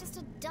 it's just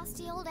a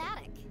dusty old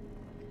attic.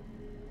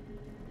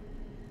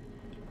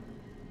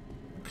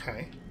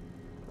 Okay.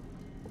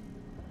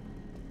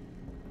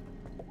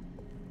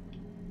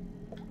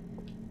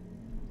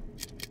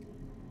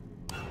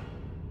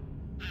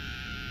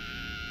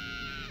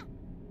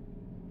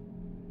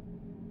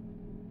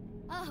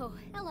 Oh,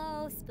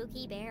 hello,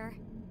 spooky bear.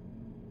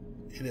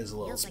 It is a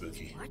little Feels like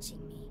spooky. he's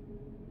watching me.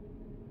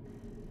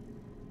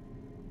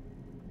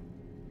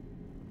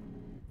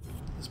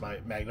 Is my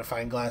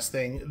magnifying glass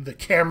thing the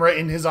camera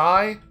in his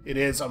eye? It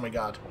is. Oh my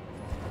god.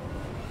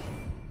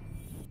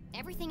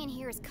 Everything in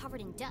here is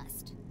covered in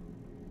dust,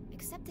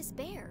 except this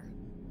bear.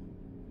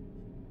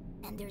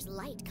 And there's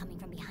light coming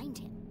from behind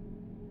him.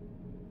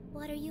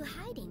 What are you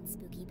hiding,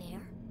 spooky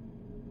bear?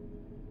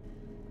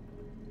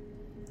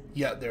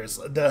 Yeah, there's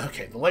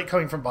the light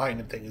coming from behind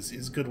him thing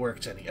is good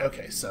work, Jenny.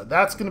 Okay, so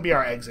that's gonna be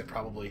our exit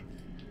probably.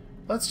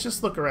 Let's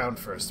just look around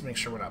first to make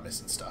sure we're not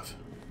missing stuff.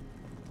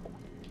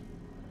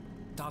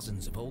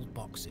 Dozens of old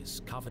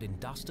boxes covered in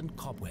dust and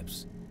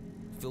cobwebs,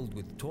 filled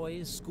with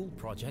toys, school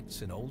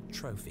projects, and old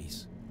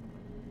trophies.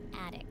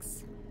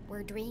 Attics,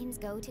 where dreams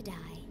go to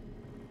die.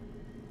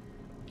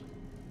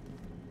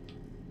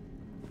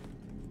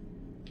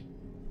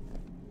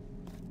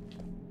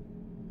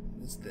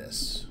 What is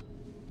this?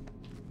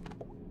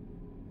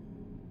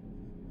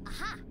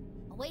 Aha!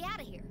 A way out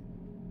of here.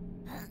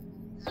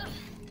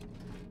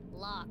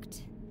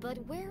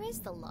 But where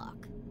is the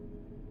lock?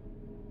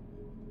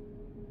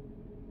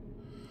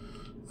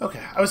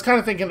 Okay, I was kind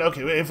of thinking,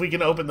 okay, if we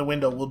can open the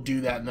window, we'll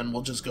do that, and then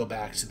we'll just go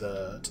back to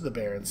the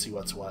bear and see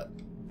what's what.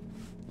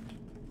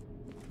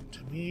 Do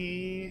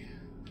we...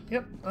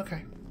 Yep,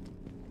 okay.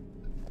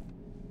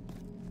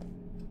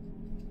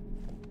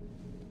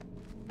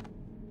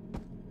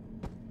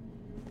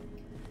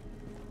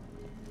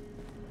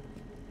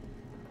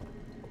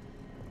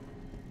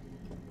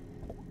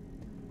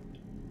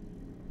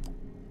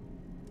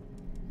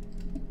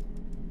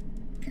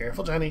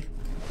 Careful, Jenny.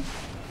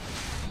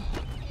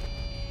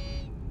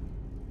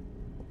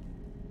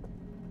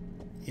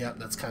 Yep,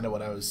 that's kind of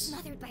what I was...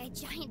 Smothered by a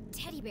giant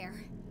teddy bear.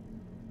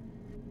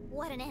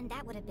 What an end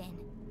that would have been.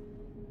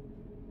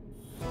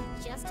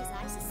 Just as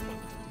I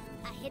suspected,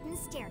 a hidden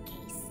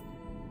staircase.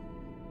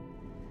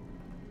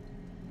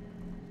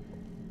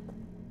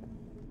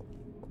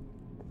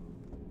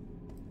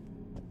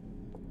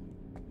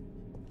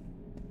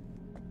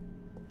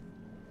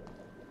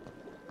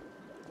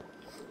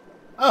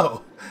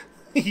 Oh,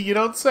 you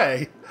don't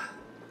say.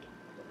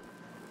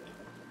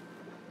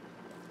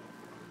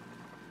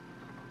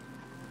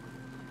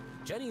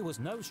 Jenny was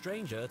no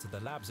stranger to the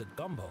labs at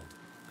Gumboldt,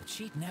 but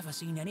she'd never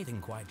seen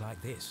anything quite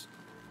like this.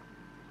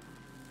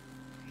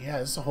 Yeah,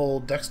 it's a whole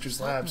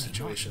Dexter's Lab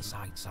Certainly situation.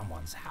 not inside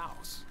someone's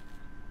house.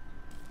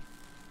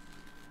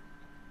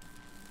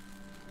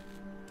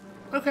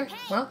 Okay, Hey,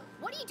 well,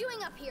 what are you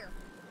doing up here?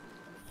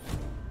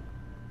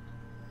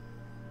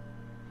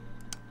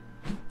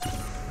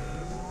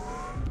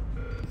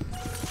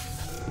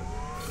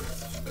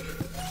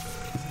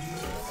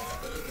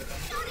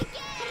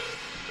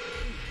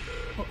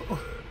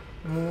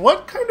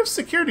 what kind of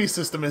security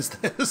system is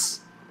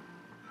this?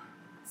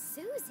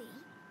 Susie?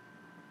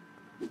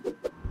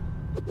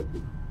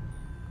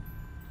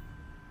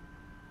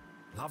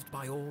 Loved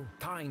by all,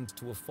 kind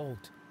to a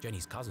fault,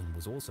 Jenny's cousin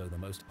was also the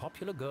most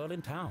popular girl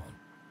in town.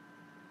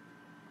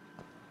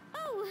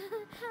 Oh,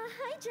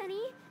 hi,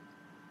 Jenny.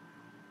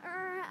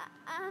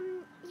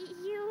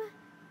 You...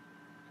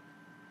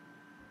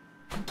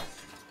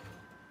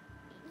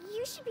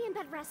 You should be in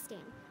bed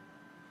resting.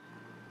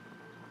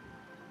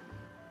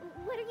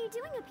 What are you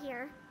doing up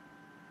here?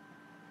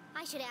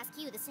 I should ask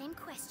you the same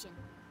question.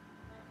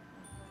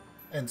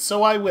 And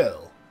so I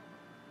will.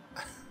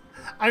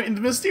 I mean,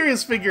 the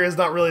mysterious figure is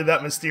not really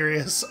that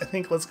mysterious. I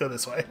think let's go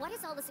this way. What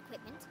is all this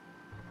equipment?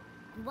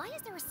 And why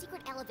is there a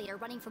secret elevator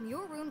running from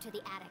your room to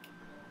the attic?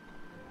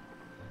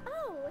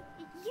 Oh,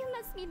 you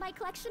must mean my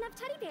collection of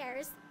teddy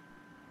bears.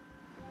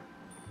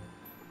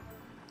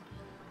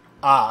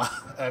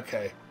 Ah,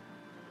 okay.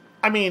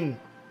 I mean,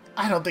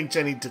 I don't think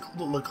Jenny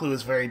LeClue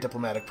is a very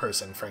diplomatic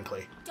person,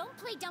 frankly. Don't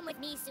play dumb with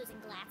me, Susan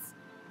Glatz.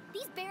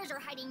 These bears are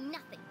hiding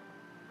nothing.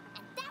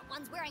 And that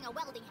one's wearing a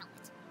welding helmet.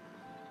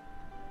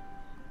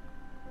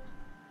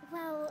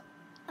 Well,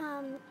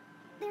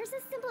 there's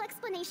a simple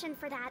explanation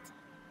for that.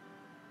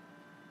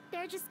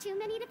 There are just too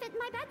many to fit in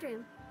my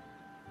bedroom.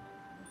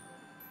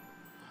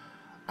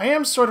 I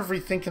am sort of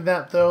rethinking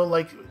that, though.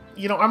 Like,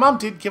 you know, our mom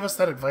did give us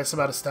that advice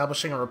about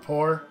establishing a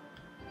rapport.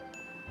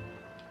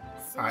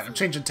 Alright, I'm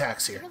changing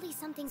tacks here. Surely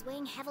something's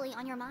weighing heavily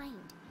on your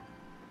mind.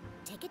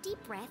 Take a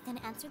deep breath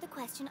and answer the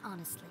question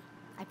honestly.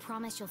 I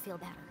promise you'll feel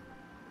better.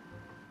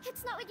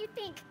 It's not what you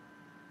think.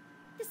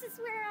 This is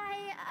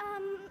where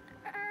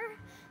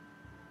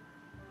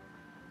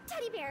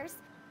teddy bears.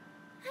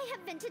 I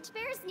have vintage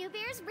bears, new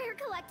bears, rare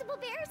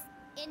collectible bears.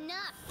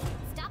 Enough!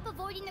 Stop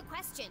avoiding the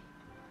question.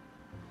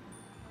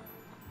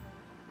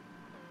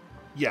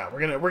 Yeah,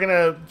 we're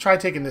gonna try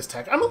taking this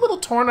tack. I'm a little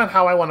torn on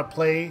how I want to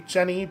play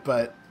Jenny,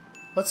 but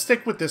let's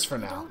stick with this for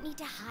You now. don't need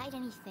to hide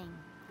anything.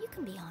 You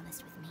can be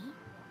honest with me.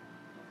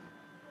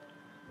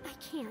 I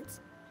can't.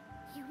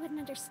 You wouldn't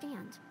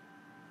understand.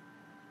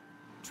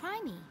 Try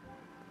me.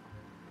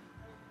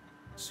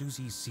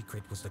 Susie's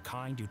secret was the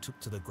kind you took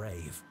to the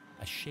grave.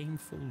 A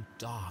shameful,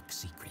 dark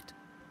secret.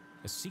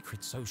 A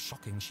secret so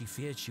shocking she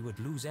feared she would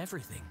lose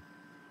everything.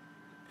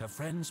 Her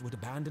friends would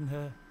abandon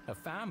her. Her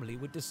family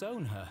would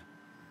disown her.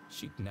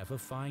 She'd never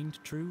find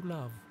true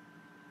love.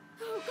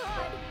 Oh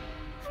God,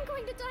 I'm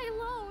going to die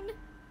alone.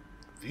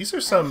 These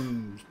are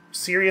some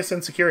serious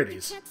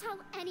insecurities. Can't tell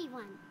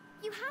anyone.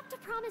 You have to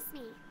promise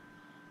me.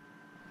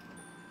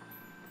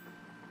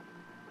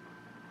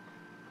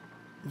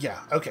 Yeah,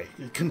 okay.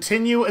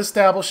 Continue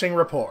establishing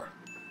rapport.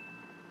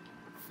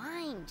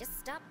 Fine, just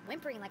stop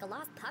whimpering like a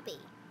lost puppy.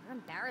 You're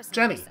embarrassing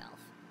Jenny. yourself.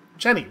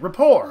 Jenny,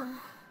 rapport!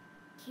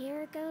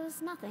 Here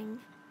goes nothing.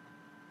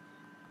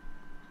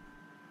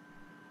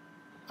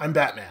 I'm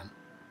Batman.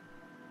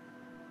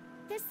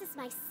 This is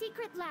my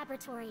secret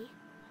laboratory.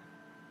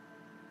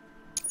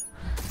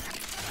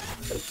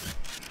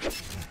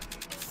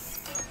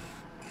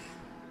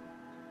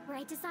 Where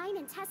I design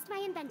and test my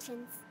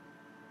inventions.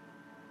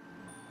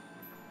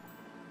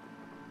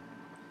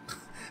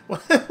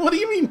 What do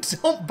you mean,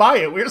 don't buy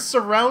it? We're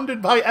surrounded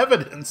by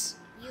evidence.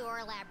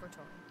 Your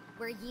laboratory,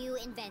 where you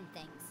invent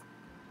things.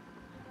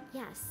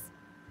 Yes.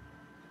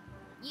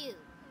 You,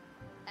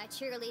 a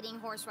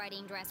cheerleading,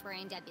 horse-riding,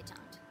 dress-wearing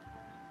debutante.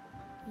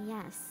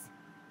 Yes.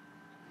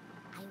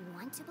 I I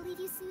want to believe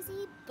you,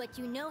 Susie, but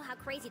you know how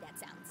crazy that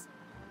sounds.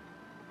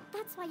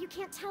 That's why you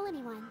can't tell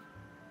anyone.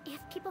 If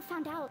people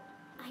found out,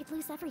 I'd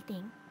lose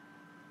everything.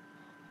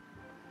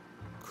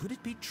 Could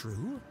it be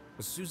true?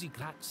 Was Susie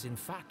Glatz, in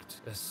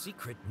fact, a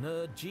secret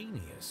nerd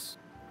genius?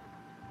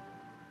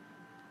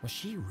 Was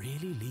she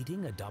really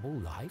leading a double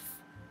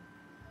life?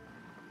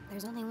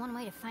 There's only one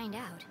way to find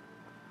out.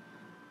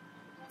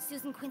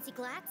 Susan Quincy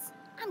Glatz,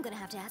 I'm gonna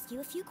have to ask you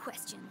a few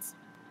questions.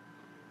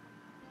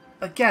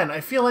 Again, I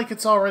feel like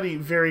it's already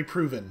very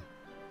proven.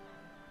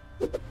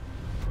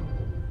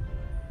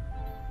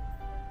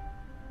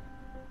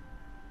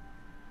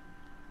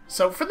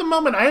 So for the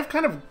moment, I have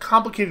kind of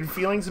complicated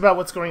feelings about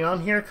what's going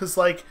on here, because,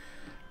 like,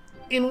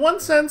 in one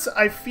sense,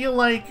 I feel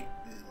like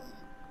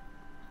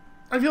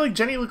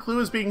Jenny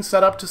LeClue is being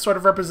set up to sort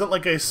of represent,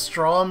 like, a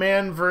straw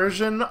man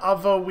version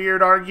of a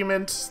weird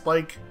argument.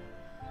 Like,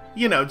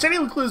 you know, Jenny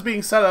LeClue is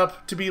being set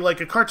up to be,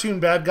 like, a cartoon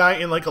bad guy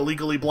in, like, a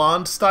Legally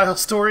Blonde style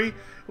story,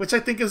 which I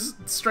think is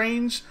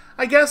strange.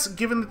 I guess,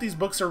 given that these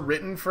books are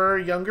written for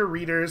younger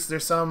readers,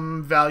 there's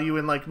some value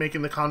in, like,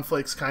 making the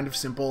conflicts kind of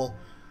simple.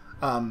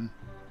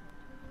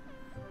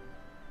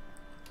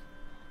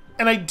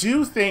 And I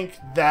do think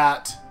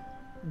that,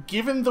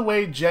 given the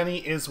way Jenny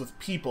is with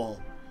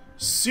people,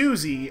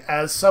 Susie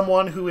as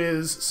someone who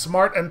is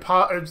smart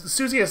and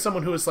Susie as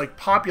someone who is, like,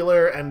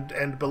 popular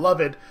and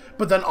beloved,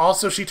 but then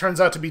also she turns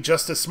out to be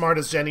just as smart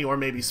as Jenny, or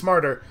maybe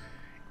smarter,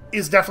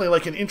 is definitely,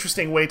 like, an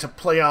interesting way to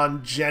play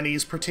on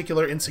Jenny's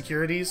particular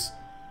insecurities.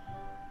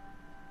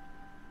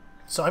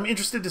 So I'm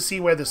interested to see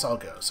where this all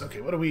goes.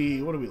 Okay, what are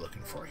we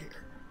looking for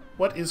here?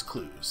 What is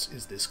clues?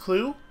 Is this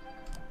clue?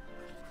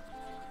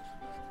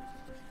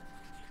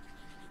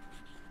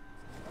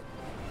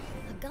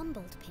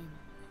 Gumboldt pin.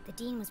 The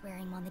Dean was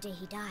wearing one the day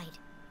he died.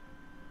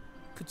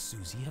 Could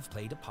Susie have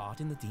played a part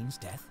in the Dean's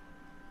death?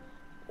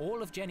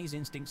 All of Jenny's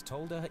instincts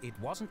told her it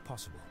wasn't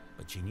possible,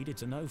 but she needed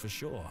to know for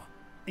sure.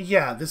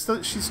 Yeah,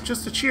 she's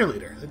just a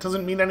cheerleader. It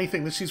doesn't mean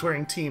anything that she's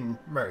wearing team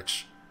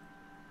merch.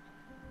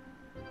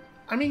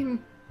 I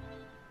mean,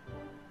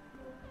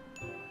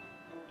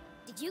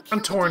 Did you kill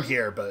I'm torn the Dean?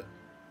 here, but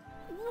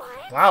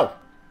What? wow.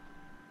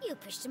 You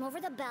pushed him over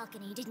the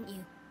balcony, didn't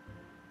you?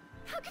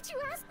 How could you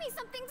ask me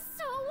something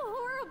so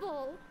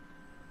horrible?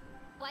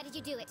 Why did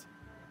you do it?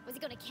 Was he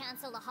gonna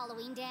cancel the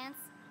Halloween dance?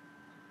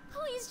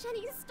 Please,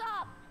 Jenny,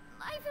 stop.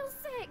 I feel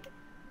sick.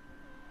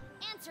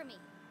 Answer me.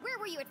 Where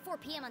were you at 4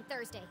 p.m. on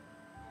Thursday?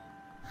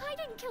 I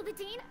didn't kill the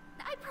Dean.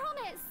 I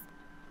promise.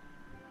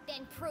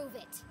 Then prove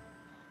it.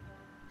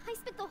 I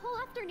spent the whole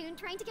afternoon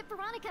trying to get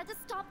Veronica to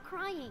stop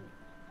crying.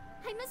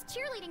 I missed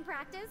cheerleading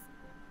practice.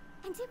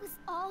 And it was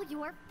all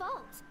your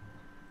fault.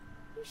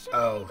 You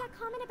shouldn't have made that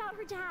comment about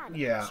her dad.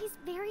 Yeah. She's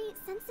very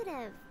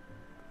sensitive.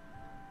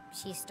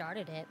 She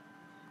started it.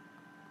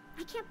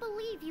 I can't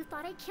believe you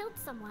thought I killed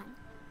someone.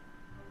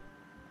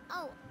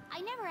 Oh, I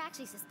never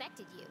actually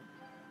suspected you.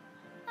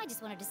 I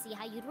just wanted to see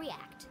how you'd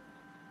react.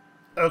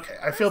 Okay,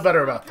 I feel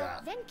better about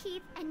that. Then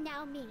Keith, and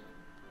now me.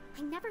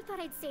 I never thought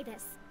I'd say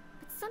this,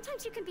 but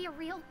sometimes you can be a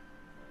real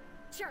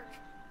jerk.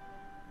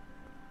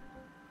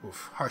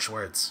 Oof, harsh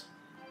words.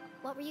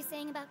 What were you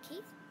saying about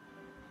Keith?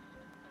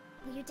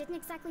 Well, you didn't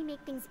exactly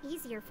make things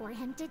easier for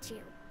him, did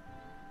you?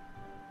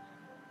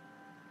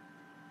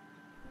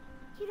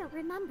 You don't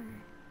remember,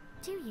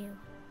 do you?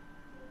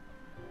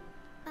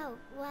 Oh,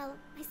 well,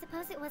 I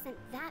suppose it wasn't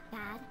that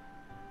bad.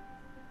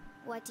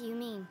 What do you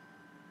mean?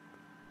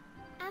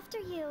 After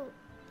you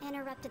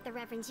interrupted the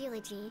Reverend's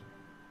eulogy,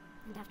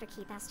 and after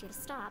Keith asked you to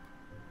stop,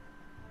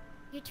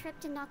 you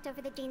tripped and knocked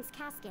over the Dean's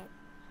casket,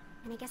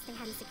 and I guess they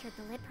hadn't secured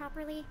the lid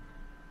properly,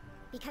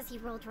 because he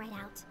rolled right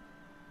out,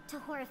 to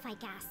horrified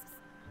gasps,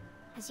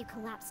 as you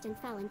collapsed and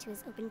fell into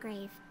his open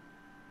grave.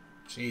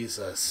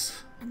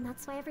 Jesus. And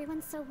that's why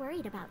everyone's so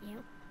worried about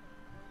you.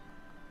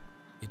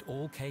 It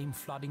all came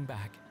flooding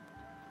back.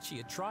 She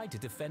had tried to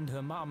defend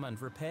her mum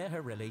and repair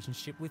her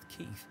relationship with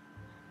Keith.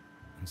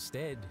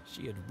 Instead,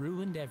 she had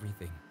ruined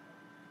everything.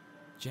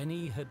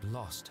 Jenny had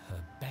lost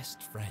her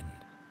best friend.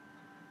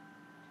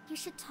 You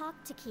should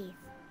talk to Keith.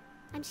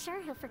 I'm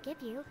sure he'll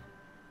forgive you.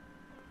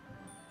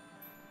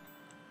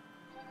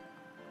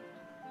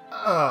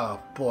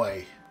 Oh,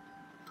 boy.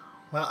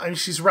 Well, I mean,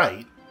 she's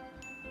right.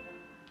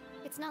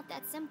 It's not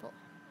that simple.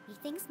 He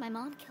thinks my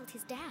mom killed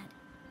his dad.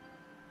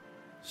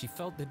 She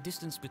felt the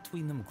distance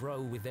between them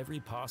grow with every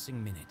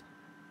passing minute.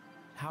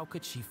 How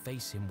could she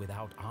face him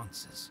without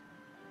answers?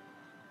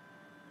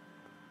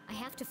 I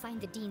have to find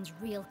the Dean's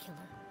real killer.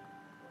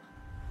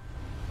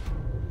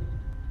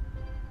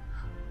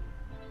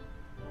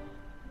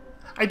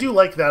 I do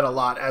like that a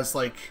lot as,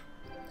 like,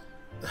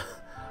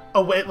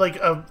 a way, like,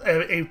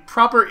 a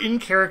proper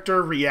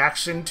in-character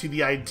reaction to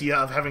the idea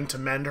of having to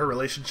mend her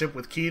relationship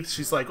with Keith.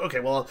 She's like,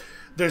 okay, well,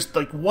 there's,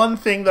 like, one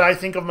thing that I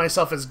think of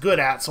myself as good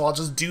at, so I'll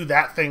just do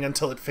that thing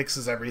until it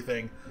fixes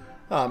everything.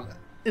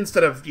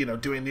 Instead of, you know,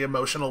 doing the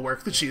emotional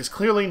work that she is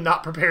clearly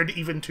not prepared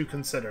even to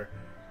consider.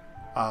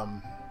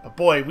 But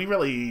boy, we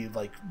really,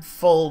 like,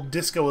 full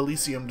Disco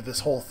Elysium'd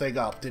this whole thing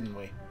up, didn't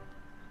we?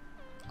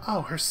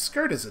 Oh, her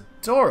skirt is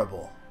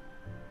adorable.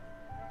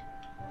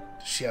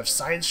 Does she have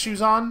science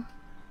shoes on?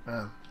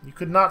 You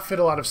could not fit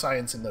a lot of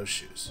science in those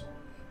shoes.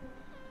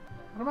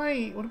 What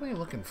am I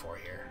looking for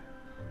here?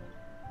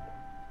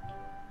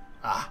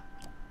 Ah.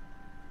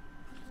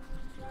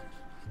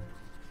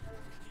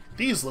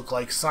 These look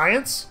like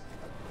science.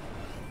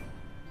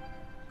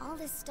 All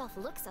this stuff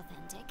looks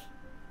authentic,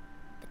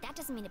 but that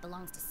doesn't mean it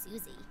belongs to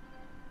Susie.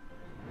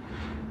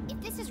 If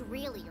this is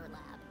really your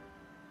lab,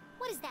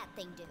 what does that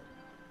thing do?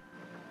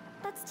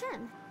 That's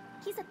Tim.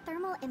 He's a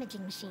thermal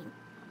imaging machine.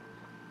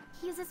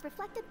 He uses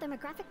reflected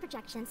thermographic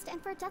projections to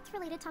infer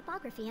depth-related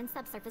topography in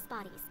subsurface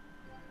bodies.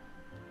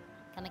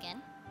 Come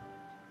again?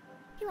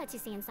 He lets you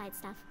see inside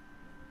stuff.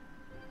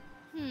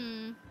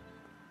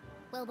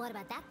 Well, what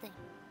about that thing?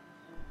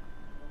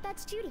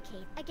 That's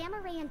Judicate, a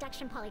gamma-ray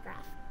induction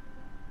polygraph.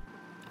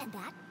 And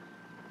that?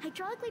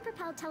 Hydraulically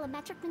propelled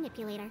telemetric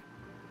manipulator.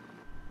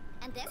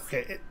 And this?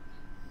 Okay.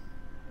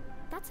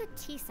 That's a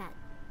tea set.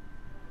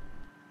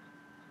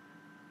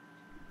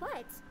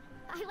 What?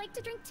 I like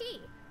to drink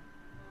tea.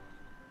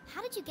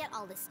 How did you get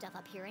all this stuff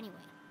up here anyway?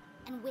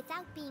 And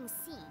without being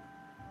seen?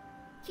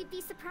 You'd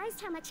be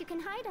surprised how much you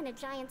can hide on a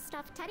giant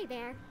stuffed teddy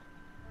bear.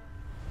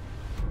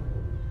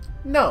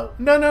 No.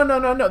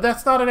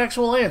 That's not an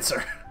actual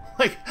answer.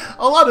 Like,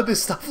 a lot of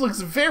this stuff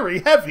looks very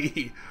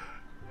heavy.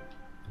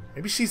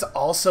 Maybe she's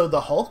also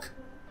the Hulk?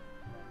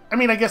 I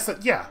mean, I guess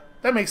that, yeah,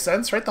 that makes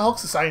sense, right? The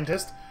Hulk's a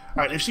scientist.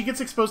 Alright, if she gets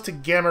exposed to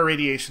gamma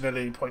radiation at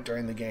any point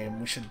during the game,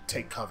 we should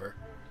take cover.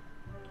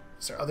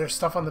 Is there other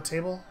stuff on the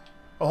table?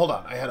 Oh, hold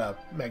on. I had a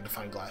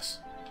magnifying glass.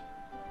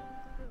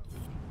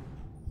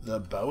 The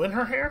bow in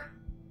her hair?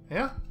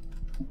 Yeah?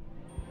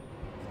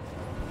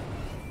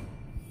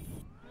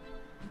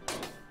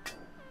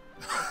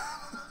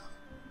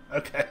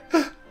 Okay.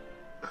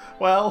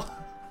 Well,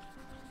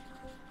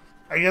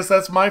 I guess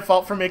that's my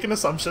fault for making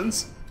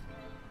assumptions.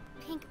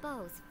 Pink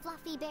bows,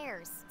 fluffy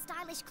bears,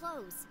 stylish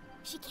clothes.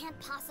 She can't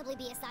possibly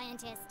be a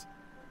scientist.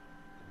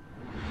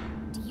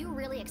 Do you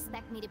really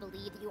expect me to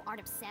believe that you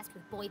aren't obsessed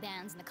with boy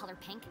bands and the color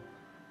pink?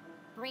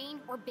 Brain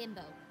or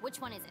bimbo?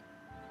 Which one is it?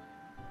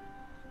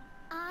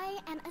 I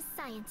am a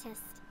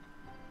scientist.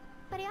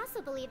 But I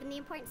also believe in the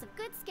importance of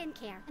good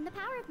skincare and the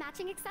power of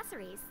matching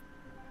accessories.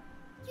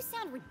 You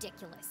sound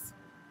ridiculous.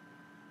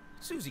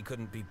 Susie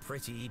couldn't be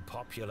pretty,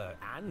 popular,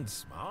 and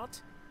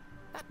smart.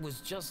 That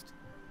was just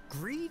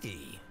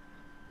greedy.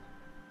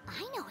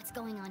 I know what's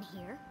going on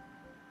here.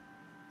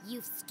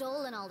 You've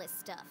stolen all this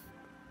stuff.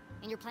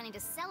 And you're planning to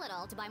sell it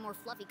all to buy more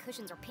fluffy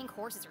cushions or pink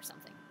horses or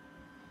something.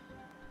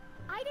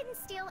 I didn't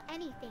steal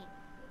anything.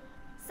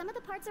 Some of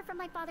the parts are from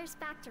my father's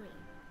factory.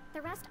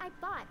 The rest I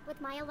bought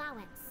with my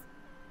allowance.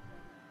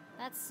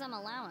 That's some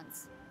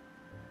allowance.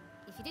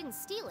 If you didn't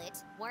steal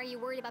it, why are you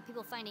worried about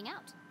people finding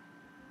out?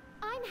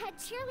 I'm head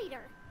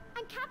cheerleader.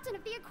 I'm captain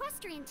of the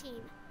equestrian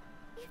team.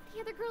 If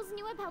the other girls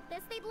knew about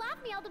this, they'd laugh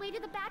me all the way to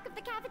the back of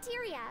the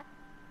cafeteria.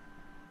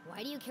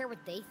 Why do you care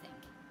what they think?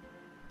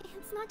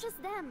 It's not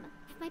just them.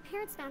 If my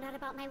parents found out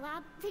about my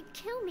lab, they'd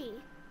kill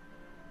me.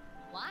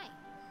 Why?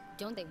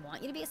 Don't they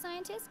want you to be a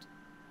scientist?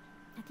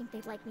 I think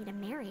they'd like me to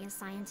marry a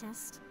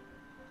scientist.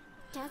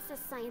 Dad says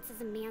science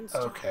is a man's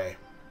job. Okay.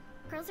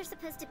 Girls are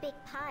supposed to bake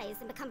pies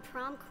and become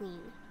prom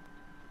queen.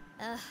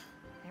 Ugh,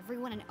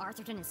 everyone in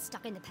Arthurton is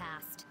stuck in the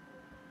past.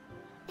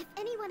 If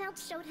anyone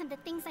else showed him the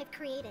things I've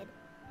created,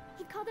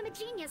 he'd call them a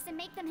genius and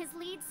make them his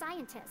lead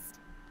scientist.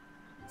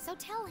 So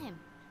tell him.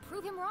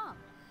 Prove him wrong.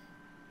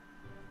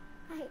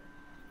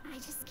 I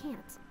just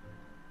can't.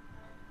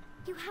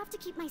 You have to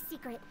keep my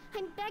secret.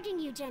 I'm begging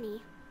you,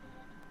 Jenny.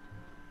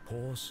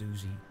 Poor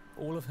Susie.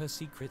 All of her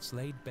secrets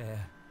laid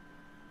bare.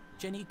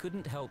 Jenny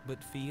couldn't help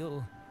but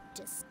feel...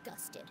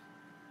 disgusted.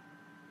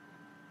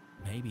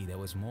 Maybe there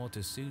was more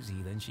to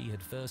Susie than she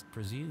had first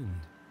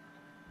presumed.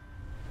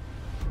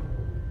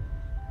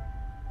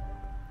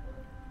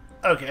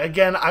 Okay,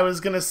 again, I was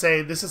gonna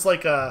say, this is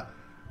like a...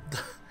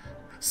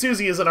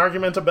 Susie is an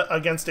argument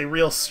against a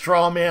real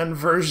straw man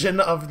version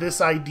of this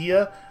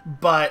idea,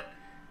 but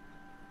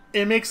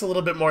it makes a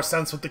little bit more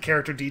sense with the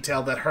character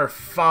detail that her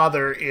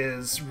father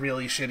is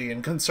really shitty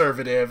and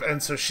conservative,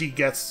 and so she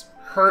gets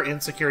her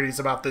insecurities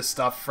about this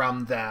stuff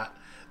from that.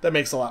 That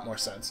makes a lot more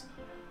sense.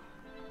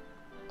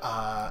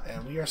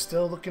 And we are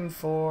still looking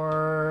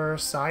for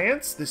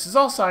science. This is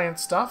all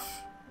science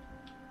stuff.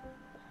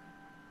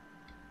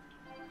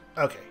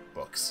 Okay,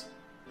 books.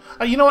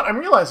 You know what? I'm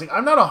realizing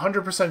I'm not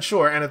 100%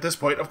 sure, and at this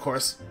point, of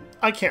course,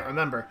 I can't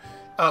remember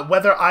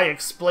whether I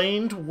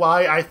explained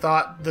why I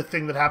thought the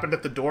thing that happened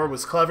at the door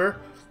was clever.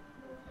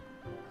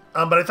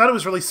 But I thought it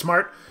was really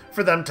smart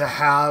for them to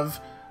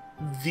have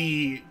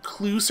the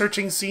clue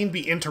searching scene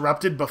be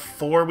interrupted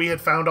before we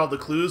had found all the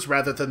clues,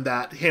 rather than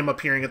that him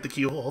appearing at the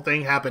keyhole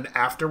thing happened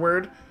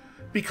afterward,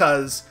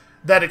 because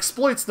that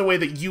exploits the way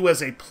that you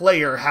as a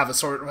player have a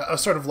sort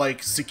of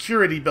like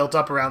security built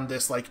up around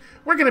this, like,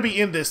 we're going to be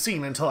in this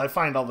scene until I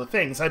find all the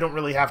things. I don't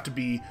really have to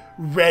be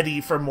ready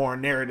for more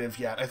narrative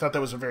yet. I thought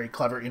that was a very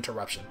clever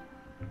interruption.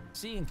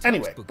 Seeing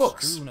Anyway, textbooks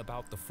books. strewn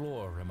about the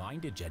floor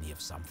reminded Jenny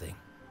of something.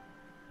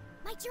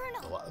 My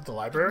journal! The I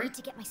library? need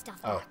to get my stuff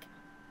Oh. back.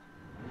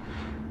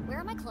 Where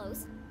are my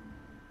clothes?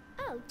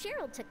 Oh,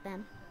 Gerald took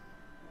them.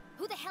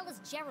 Who the hell is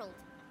Gerald?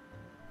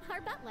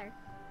 Our butler.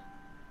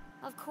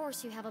 Of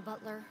course you have a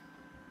butler.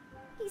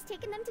 He's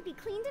taken them to be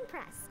cleaned and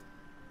pressed.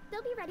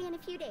 They'll be ready in a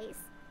few days.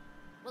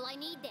 Well, I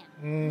need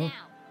them.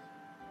 Now.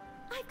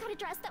 I've got a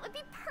dress that would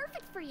be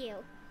perfect for you.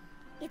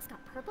 It's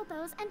got purple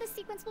bows, and the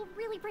sequins will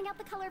really bring out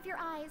the color of your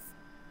eyes.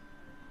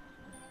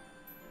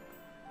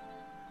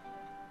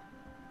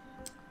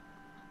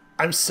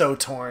 I'm so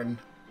torn.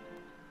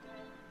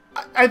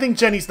 I think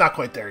Jenny's not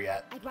quite there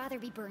yet. I'd rather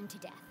be burned to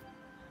death.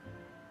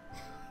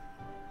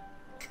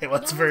 Okay, well,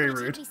 that's very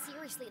rude. Take me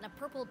seriously in a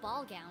purple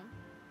ball gown.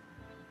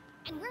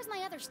 And where's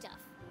my other stuff?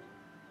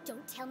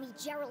 Don't tell me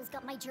Gerald's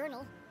got my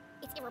journal.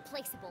 It's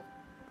irreplaceable.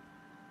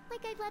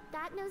 Like I'd let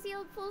that nosy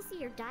old fool see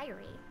your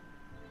diary.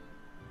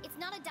 It's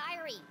not a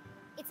diary.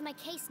 It's my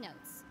case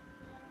notes.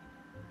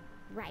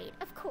 Right,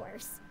 of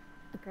course.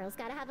 A girl's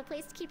gotta have a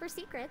place to keep her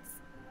secrets.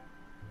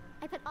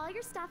 I put all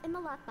your stuff in the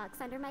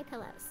lockbox under my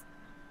pillows.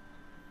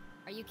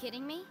 Are you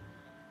kidding me?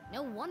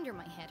 No wonder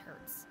my head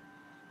hurts.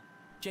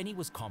 Jenny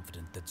was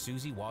confident that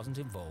Susie wasn't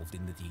involved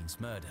in the Dean's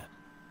murder.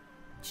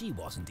 She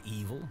wasn't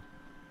evil.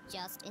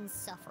 Just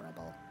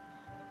insufferable.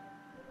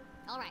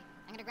 Alright,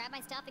 I'm gonna grab my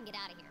stuff and get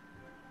out of here.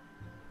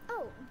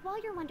 Oh,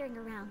 while you're wandering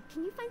around,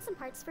 can you find some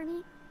parts for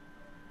me?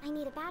 I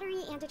need a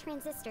battery and a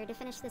transistor to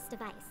finish this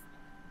device.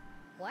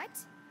 What?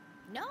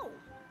 No!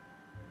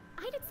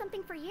 I did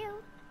something for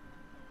you.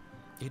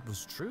 It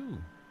was true.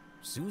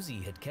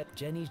 Susie had kept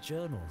Jenny's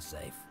journal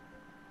safe.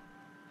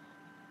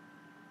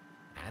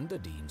 And the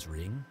Dean's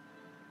ring.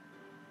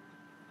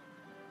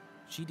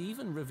 She'd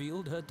even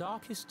revealed her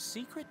darkest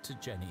secret to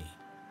Jenny.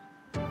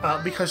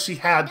 Because she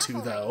had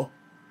to, though.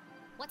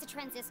 What's a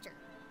transistor?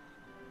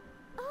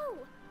 Oh,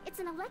 it's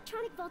an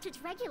electronic voltage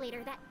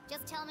regulator that...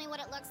 Just tell me what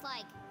it looks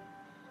like.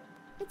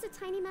 It's a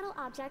tiny metal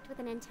object with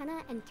an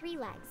antenna and 3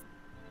 legs.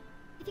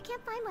 If you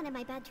can't find one in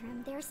my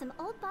bedroom, there are some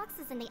old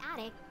boxes in the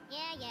attic.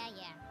 Yeah.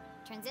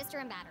 Transistor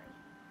and battery.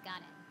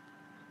 Got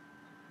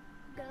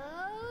it.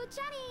 Go,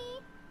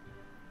 Jenny!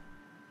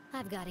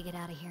 I've got to get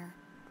out of here.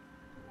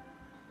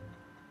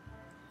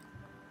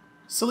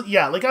 So,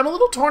 yeah, like, I'm a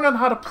little torn on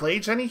how to play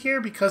Jenny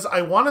here, because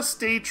I want to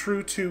stay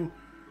true to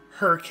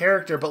her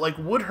character, but, like,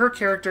 would her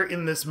character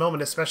in this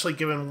moment, especially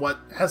given what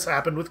has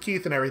happened with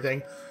Keith and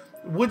everything,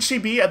 would she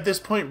be, at this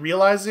point,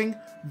 realizing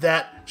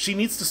that she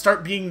needs to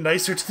start being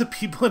nicer to the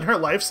people in her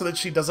life so that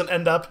she doesn't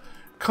end up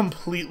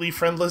completely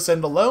friendless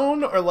and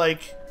alone? Or,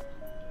 like...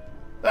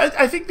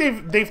 I think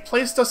they've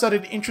placed us at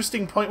an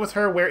interesting point with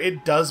her where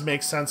it does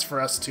make sense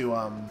for us to,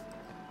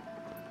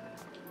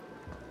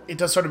 it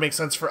does sort of make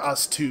sense for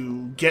us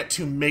to get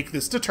to make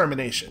this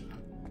determination.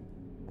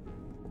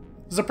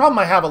 There's a problem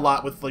I have a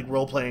lot with, like,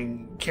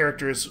 role-playing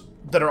characters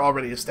that are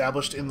already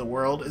established in the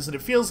world, is that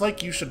it feels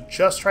like you should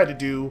just try to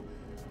do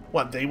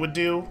what they would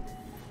do.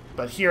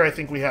 But here I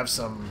think we have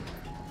some...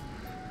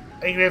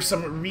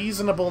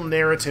 reasonable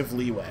narrative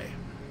leeway.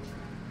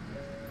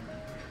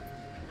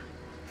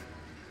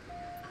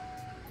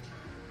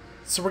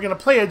 So we're going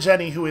to play a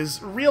Jenny who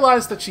has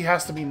realized that she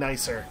has to be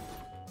nicer,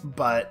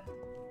 but,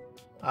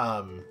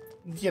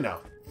 you know,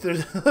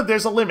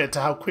 there's a limit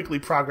to how quickly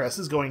progress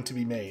is going to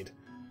be made.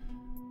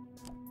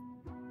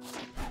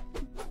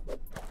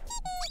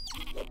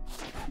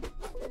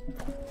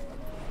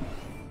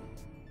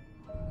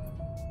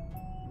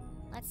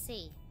 Let's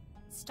see.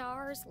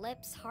 Stars,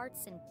 lips,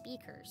 hearts, and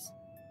beakers.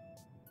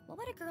 What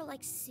would a girl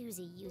like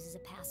Susie use as a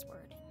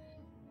password?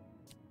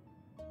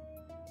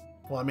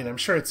 Well, I mean, I'm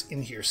sure it's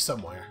in here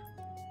somewhere.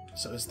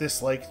 So is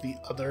this like the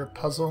other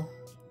puzzle?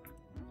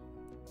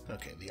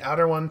 Okay, the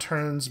outer one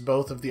turns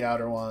both of the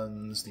outer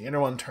ones, the inner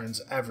one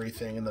turns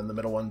everything, and then the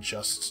middle one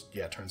just,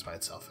 yeah, turns by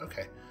itself.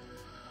 Okay.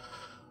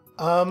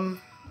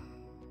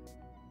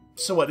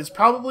 So what, it's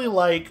probably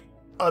like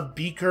a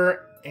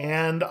beaker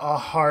and a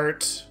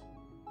heart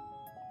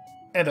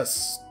and a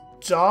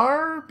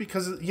star?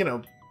 Because, you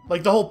know,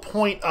 like the whole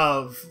point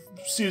of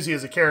Susie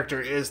as a character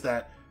is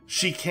that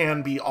she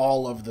can be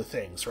all of the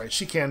things, right?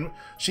 She can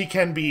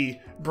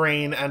be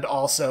brain and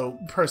also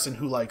person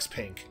who likes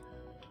pink.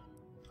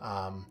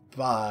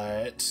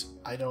 But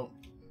I don't...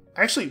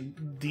 Actually,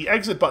 the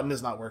exit button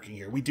is not working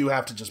here. We do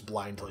have to just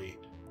blindly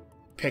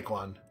pick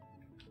one.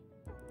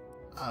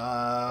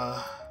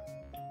 How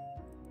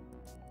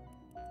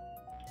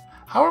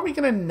are we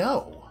gonna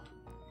know?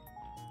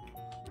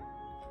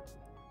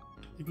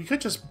 We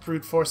could just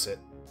brute force it.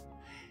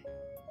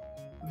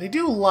 They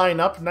do line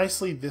up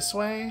nicely this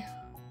way.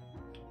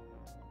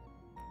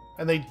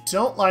 And they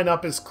don't line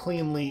up as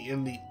cleanly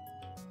in the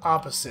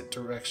opposite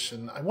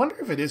direction. I wonder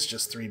if it is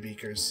just 3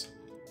 beakers.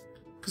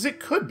 Because it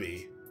could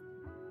be.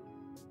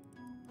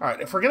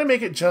 Alright, if we're going to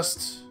make it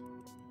just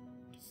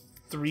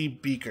 3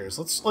 beakers,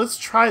 let's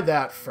try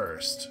that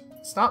first.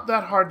 It's not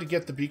that hard to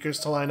get the beakers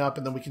to line up,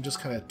 and then we can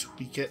just kind of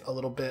tweak it a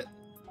little bit.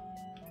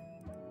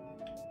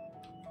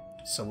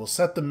 So we'll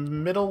set the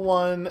middle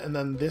one, and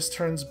then this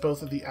turns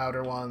both of the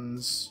outer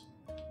ones,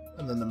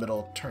 and then the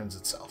middle turns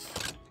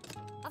itself.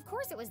 Of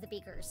course it was the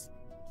beakers.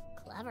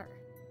 Clever.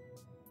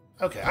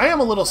 Okay, I am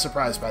a little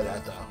surprised by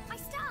that, though. My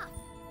stuff!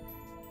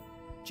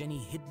 Jenny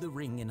hid the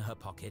ring in her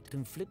pocket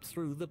and flipped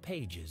through the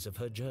pages of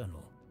her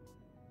journal.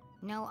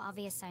 No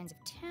obvious signs of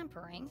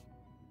tampering.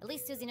 At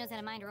least Susie knows how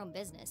to mind her own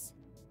business.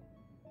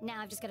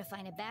 Now I've just got to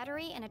find a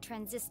battery and a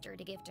transistor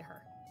to give to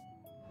her.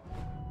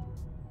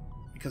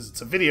 Because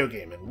it's a video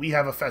game and we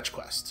have a fetch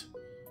quest.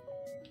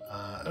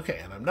 Okay,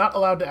 and I'm not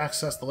allowed to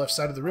access the left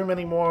side of the room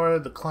anymore.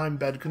 The climb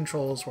bed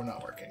controls were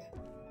not working.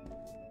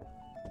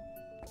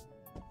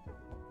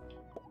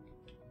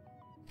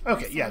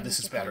 Okay, yeah, this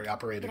is battery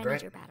operated,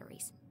 right?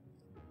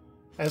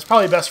 And it's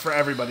probably best for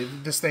everybody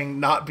that this thing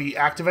not be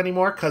active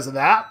anymore because of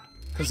that.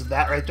 Because of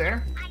that right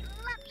there. I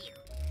love you.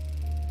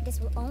 This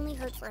will only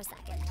hurt for a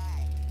second.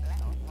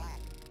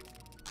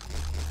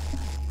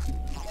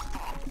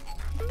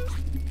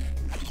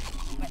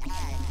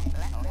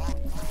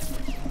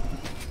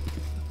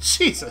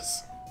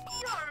 Jesus.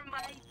 You're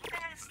my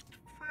best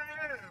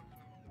friend.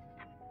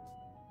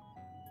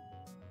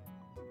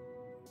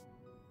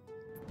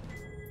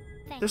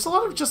 There's a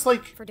lot of just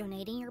like... For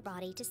donating your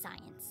body to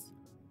science.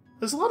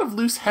 There's a lot of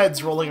loose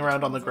heads rolling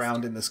around on the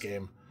ground in this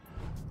game.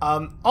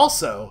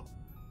 Also,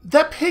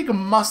 that pig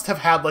must have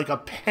had like a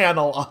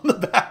panel on the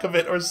back of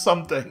it or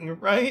something,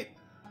 right?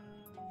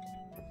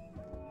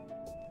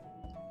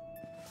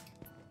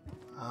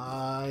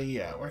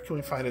 Yeah, where can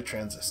we find a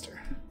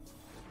transistor?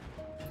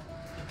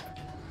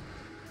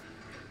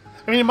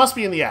 I mean, it must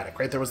be in the attic,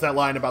 right? There was that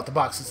line about the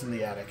boxes in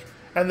the attic.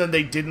 And then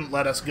they didn't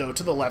let us go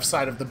to the left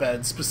side of the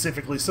bed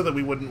specifically so that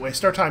we wouldn't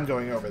waste our time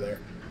going over there.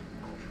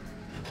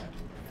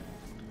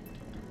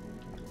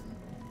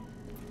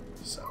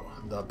 So,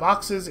 the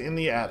boxes in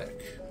the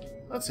attic.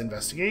 Let's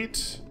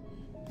investigate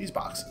these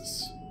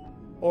boxes.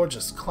 Or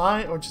just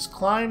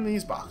climb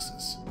these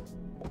boxes.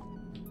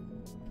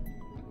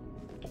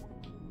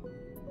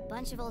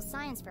 Bunch of old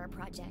science fair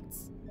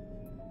projects.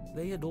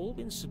 They had all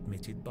been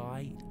submitted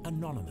by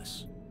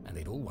Anonymous, and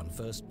they'd all won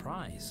first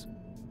prize.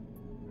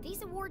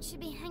 These awards should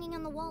be hanging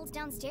on the walls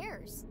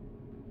downstairs.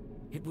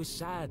 It was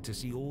sad to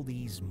see all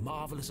these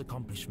marvelous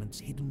accomplishments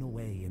hidden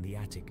away in the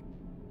attic.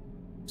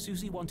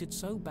 Susie wanted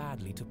so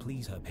badly to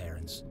please her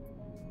parents,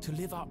 to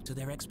live up to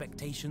their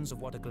expectations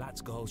of what a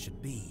Glatz girl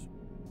should be.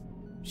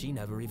 She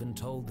never even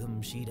told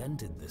them she'd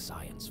entered the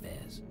science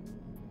fairs.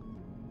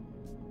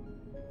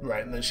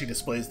 Right, and then she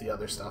displays the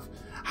other stuff.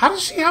 How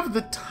does she have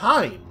the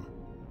time?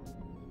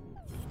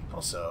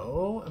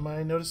 Also, am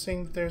I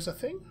noticing that there's a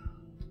thing?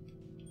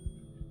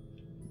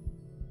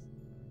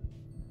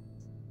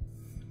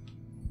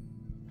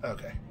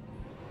 Okay.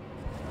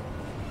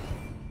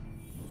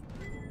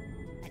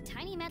 A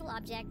tiny metal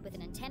object with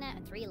an antenna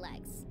and 3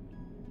 legs.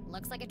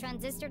 Looks like a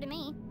transistor to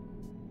me.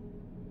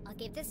 I'll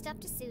give this stuff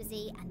to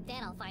Susie, and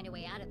then I'll find a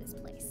way out of this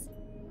place.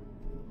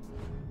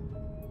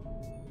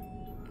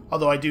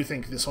 Although I do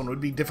think this one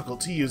would be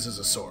difficult to use as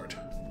a sword.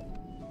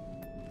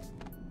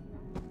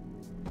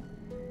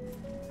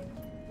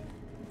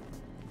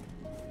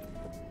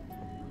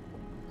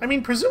 I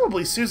mean,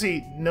 presumably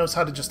Susie knows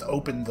how to just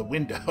open the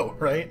window,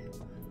 right?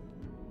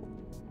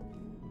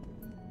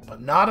 But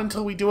not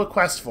until we do a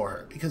quest for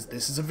her, because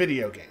this is a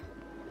video game.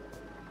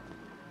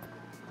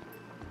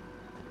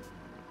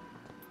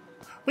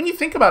 When you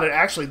think about it,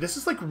 actually, this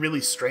is like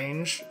really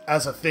strange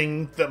as a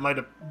thing that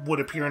would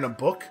appear in a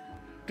book.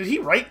 Did he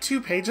write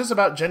 2 pages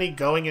about Jenny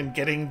going and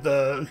getting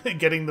the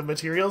getting the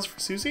materials for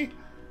Susie?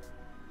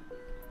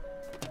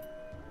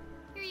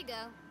 Here you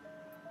go.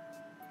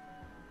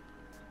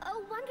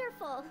 Oh,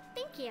 wonderful.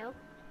 Thank you.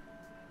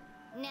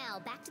 Now,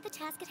 back to the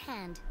task at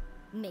hand.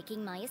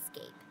 Making my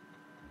escape.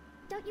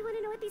 Don't you want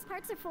to know what these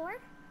parts are for?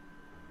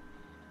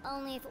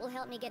 Only if it will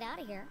help me get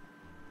out of here.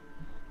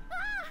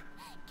 Ah!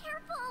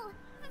 Careful!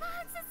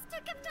 That's a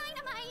stick of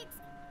dynamite!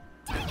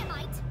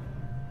 Dynamite?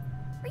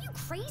 Are you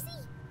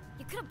crazy?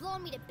 You could have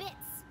blown me to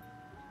bits.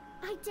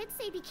 I did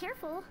say be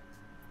careful.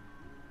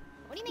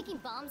 What are you making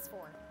bombs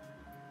for?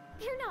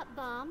 They're not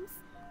bombs.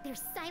 They're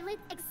silent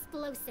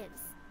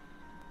explosives.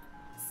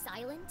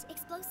 Silent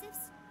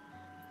explosives?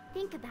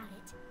 Think about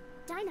it.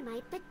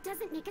 Dynamite that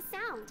doesn't make a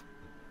sound.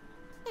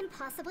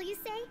 Impossible, you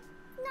say?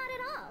 Not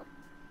at all.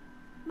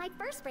 My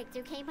first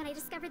breakthrough came when I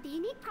discovered the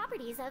unique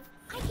properties of...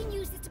 I can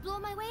use this to blow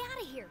my way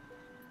out of here.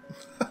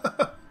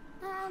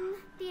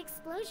 The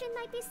explosion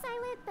might be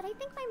silent, but I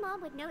think my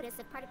mom would notice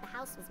if part of the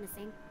house was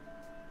missing.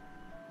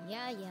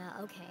 Yeah,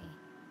 okay.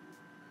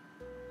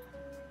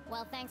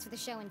 Well, thanks for the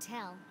show and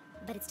tell,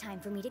 but it's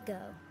time for me to go.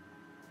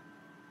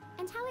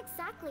 And how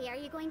exactly are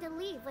you going to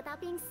leave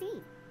without being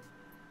seen?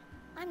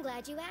 I'm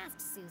glad you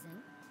asked,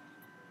 Susan.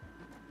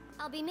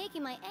 I'll be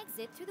making my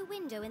exit through the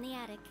window in the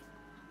attic.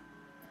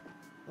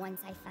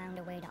 Once I found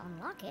a way to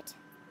unlock it.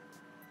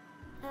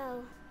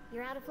 Oh,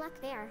 you're out of luck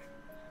there.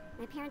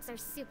 My parents are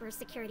super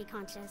security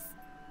conscious.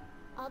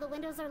 All the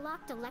windows are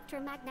locked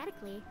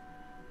electromagnetically.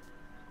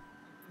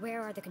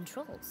 Where are the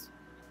controls?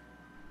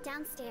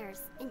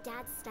 Downstairs, in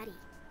Dad's study.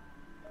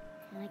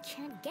 And I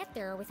can't get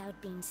there without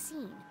being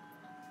seen.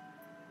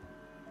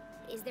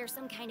 Is there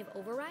some kind of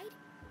override?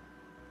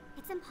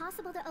 It's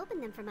impossible to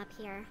open them from up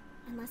here,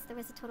 unless there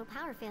was a total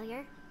power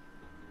failure.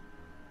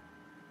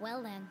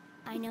 Well then,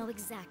 I know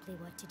exactly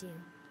what to do.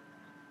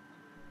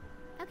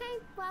 Okay,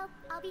 well,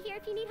 I'll be here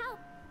if you need help.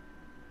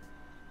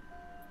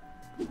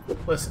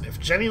 Listen, if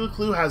Jenny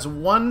LeClue has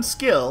one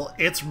skill,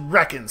 it's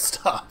wrecking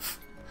stuff.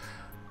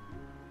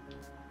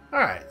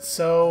 Alright,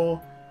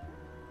 so...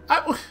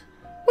 what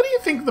do you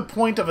think the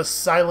point of a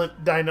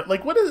silent dynamite...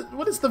 Like, what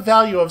is the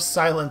value of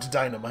silent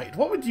dynamite?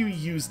 What would you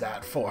use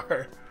that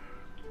for?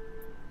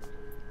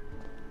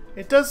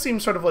 It does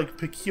seem sort of, like,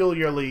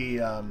 peculiarly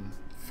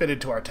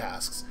fitted to our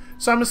tasks.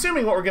 So I'm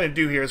assuming what we're going to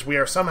do here is we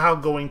are somehow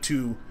going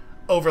to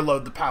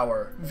overload the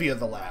power via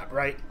the lab,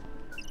 right?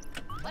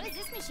 What does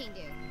this machine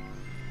do?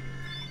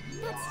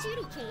 That's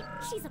Judy, Kate.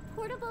 She's a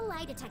portable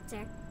lie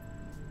detector.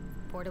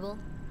 Portable?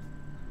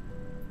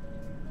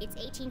 It's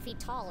 18 feet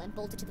tall and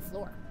bolted to the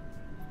floor.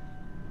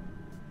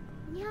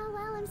 Yeah,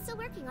 well, I'm still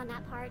working on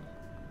that part.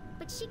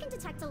 But she can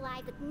detect a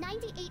lie with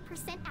 98%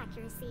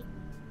 accuracy.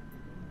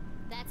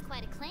 That's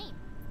quite a claim.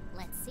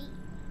 Let's see.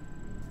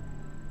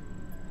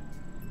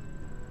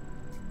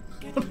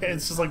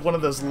 It's just like one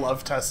of those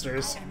love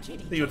testers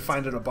that you would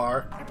find at a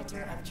bar.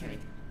 Arbiter of truth,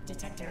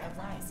 detector of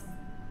lies.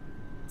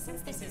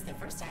 Since this is the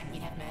first time we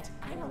have met,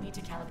 I will need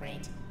to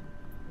calibrate.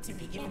 To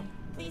begin,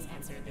 please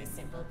answer this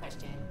simple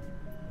question.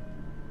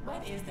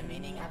 What is the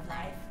meaning of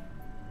life?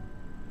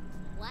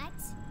 What?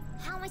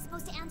 How am I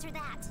supposed to answer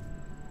that?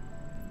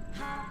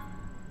 Ha!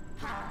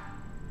 Ha!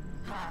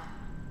 Ha!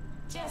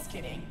 Just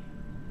kidding.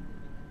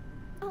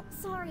 Oh,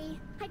 sorry.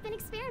 I've been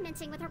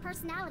experimenting with her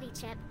personality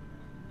chip.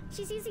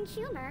 She's using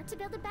humor to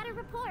build a better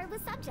rapport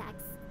with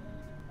subjects.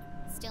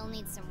 Still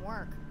needs some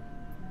work.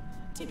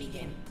 To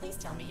begin, please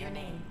tell me your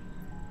name.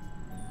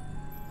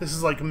 This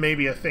is like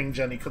maybe a thing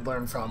Jenny could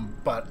learn from,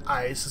 but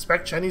I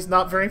suspect Jenny's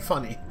not very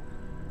funny.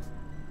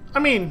 I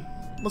mean,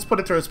 let's put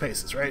it through its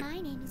paces, right? My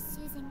name is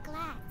Susan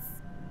Glatz.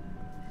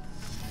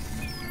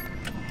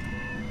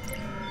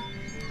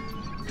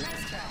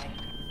 Nice try.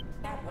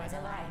 That was a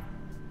lie.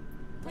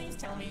 Please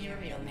tell me your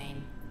real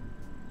name.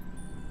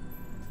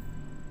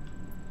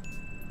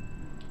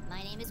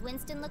 My name is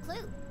Winston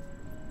LeClue.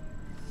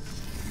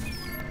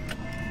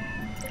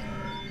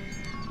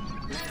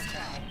 Nice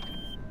try.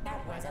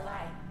 That was a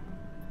lie.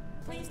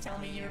 Please tell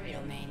me your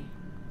real name.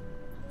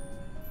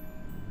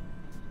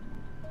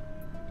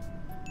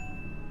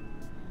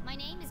 My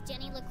name is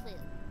Jenny LeClue.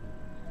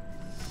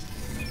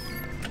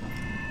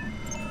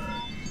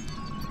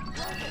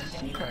 Welcome,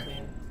 Jenny Okay.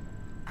 LeClue.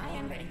 I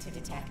am ready to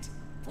detect.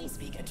 Please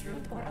speak a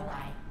truth or a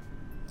lie.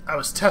 I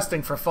was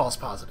testing for false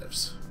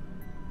positives.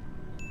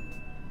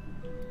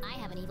 I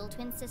have an evil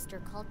twin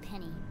sister called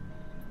Penny.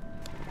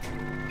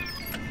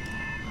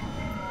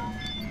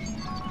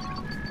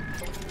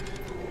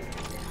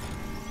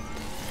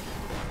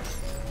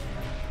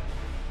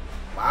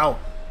 Wow.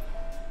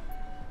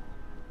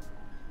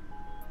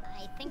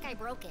 I think I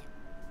broke it.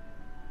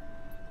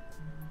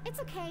 It's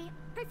okay.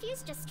 Her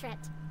fuse just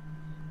tripped.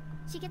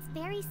 She gets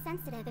very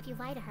sensitive if you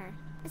lie to her,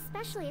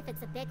 especially if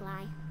it's a big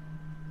lie.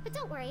 But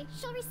don't worry,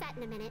 she'll reset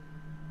in a minute.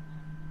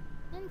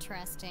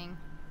 Interesting.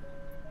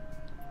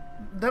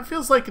 That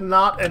feels like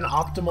not an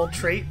optimal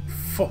trait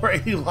for a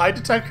lie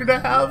detector to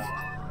have.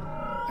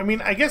 I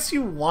mean, I guess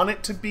you want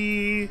it to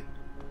be...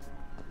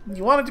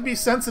 You want it to be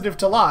sensitive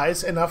to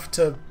lies enough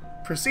to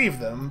perceive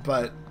them,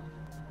 but...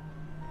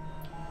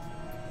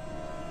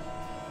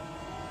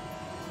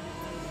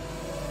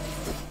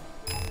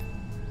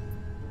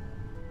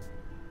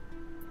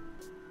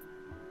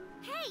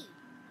 Hey!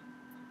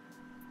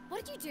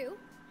 What did you do?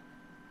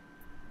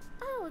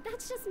 Oh,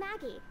 that's just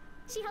Maggie.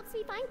 She helps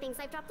me find things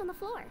I've dropped on the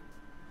floor.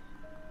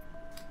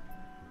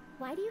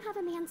 Why do you have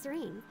a man's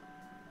ring?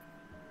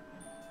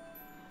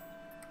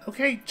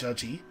 Okay,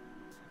 Judgy.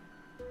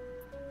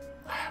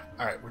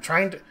 Alright, we're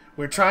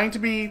trying to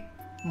be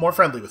more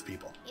friendly with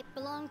people. It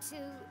belonged to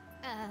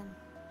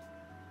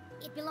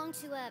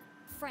a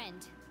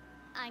friend.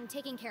 I'm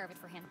taking care of it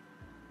for him.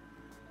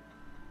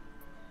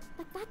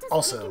 But that doesn't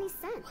Also, make any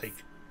sense.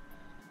 like,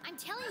 I'm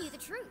telling you the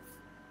truth.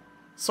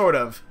 sort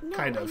of, No,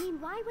 kind I of. mean,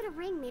 why would a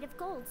ring made of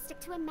gold stick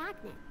to a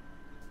magnet?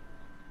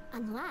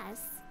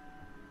 Unless...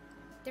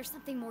 There's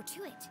something more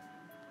to it.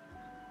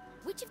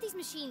 Which of these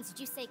machines did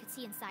you say could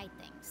see inside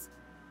things?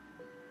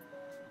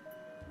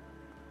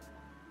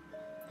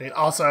 I mean,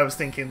 also, I was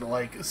thinking that,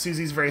 like,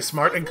 Susie's very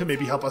smart and could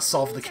maybe help us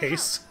solve the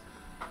case.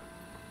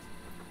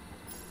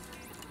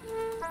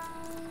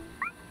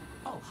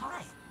 Oh,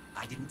 hi.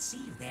 I didn't see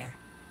you there.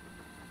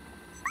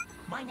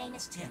 My name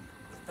is Tim,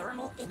 the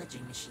thermal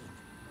imaging machine.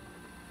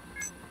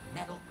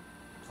 Metal,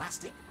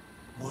 plastic,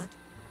 wood.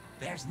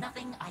 There's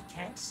nothing I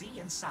can't see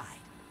inside.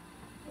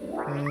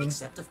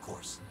 Except, of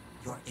course,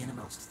 your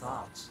innermost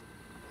thoughts.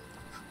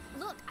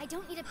 Look, I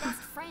don't need a best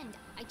friend.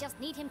 I just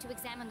need him to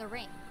examine the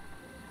ring.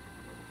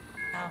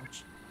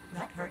 Ouch.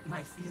 That hurt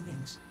my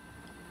feelings.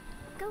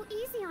 Go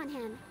easy on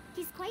him.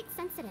 He's quite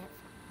sensitive.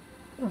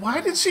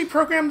 Why did she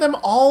program them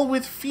all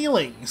with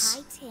feelings?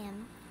 Hi,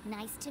 Tim.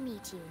 Nice to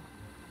meet you.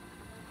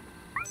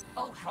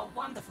 Oh, how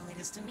wonderful it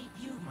is to meet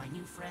you, my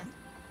new friend.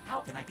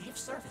 How can I be of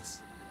service?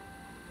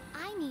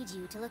 I need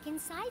you to look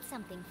inside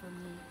something for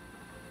me.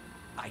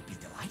 I'd be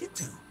delighted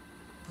to.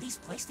 Please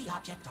place the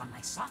object on my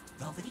soft,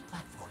 velvety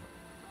platform.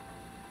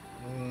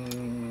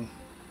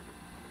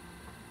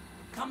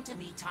 Come to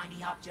me,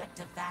 tiny object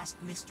of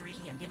vast mystery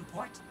and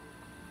import.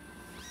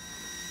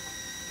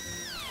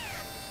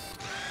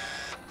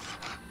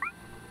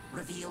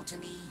 Reveal to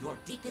me your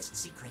deepest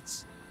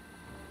secrets.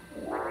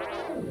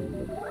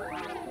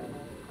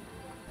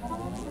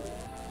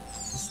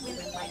 Swim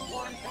in my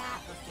warm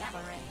bath of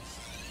gamma rays.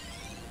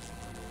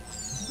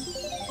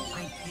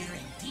 I'm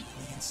peering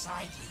deeply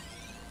inside you.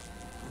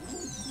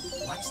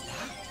 What's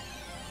that?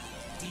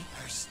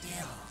 Deeper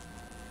still.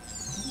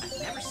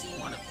 I've never seen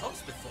one of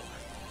those before.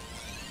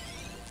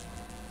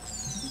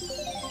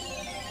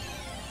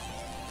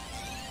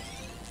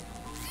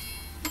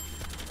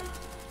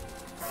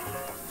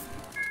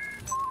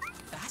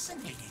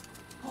 Fascinating.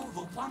 Oh,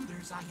 the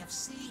wonders I have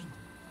seen.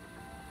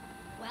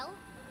 Well,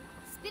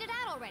 spit it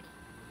out already.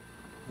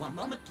 One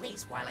moment,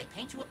 please, while I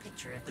paint you a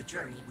picture of the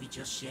journey we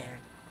just shared.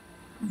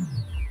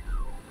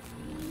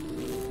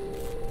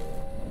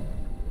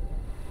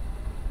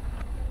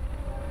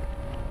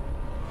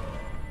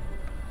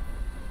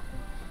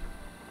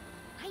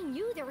 I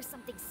knew there was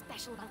something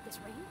special about this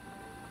ring.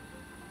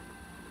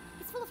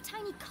 It's full of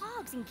tiny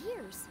cogs and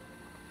gears.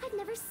 I've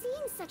never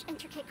seen such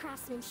intricate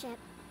craftsmanship.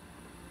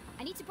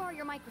 I need to borrow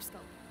your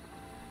microscope.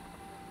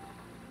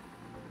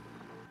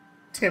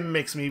 Tim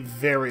makes me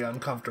very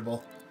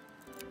uncomfortable.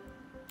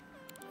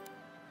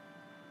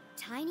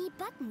 Tiny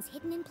buttons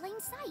hidden in plain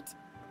sight.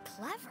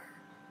 Clever.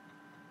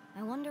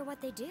 I wonder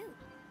what they do.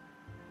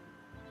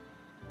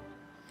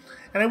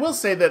 And I will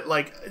say that,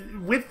 like,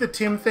 with the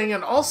Tim thing,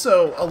 and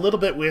also a little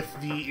bit with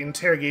the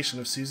interrogation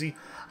of Susie,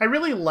 I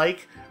really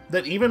like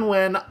that even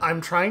when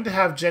I'm trying to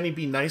have Jenny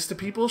be nice to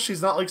people,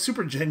 she's not, like,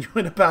 super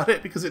genuine about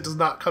it because it does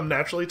not come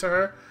naturally to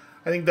her.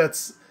 I think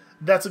that's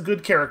a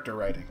good character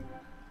writing.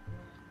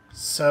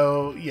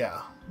 So,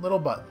 yeah. Little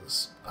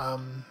buttons.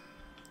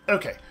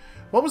 Okay.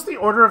 What was the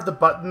order of the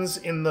buttons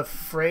in the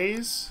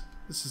phrase?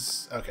 This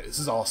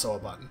is also a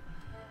button.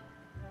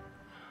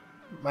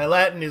 My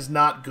Latin is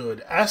not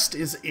good. Est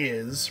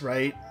is,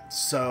 right?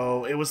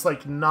 So it was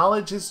like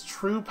knowledge is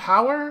true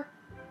power?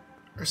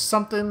 Or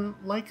something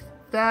like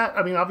that?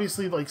 I mean,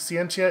 obviously, like,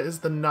 scientia is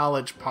the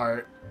knowledge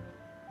part.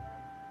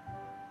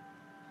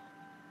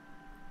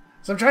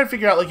 So I'm trying to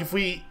figure out, like,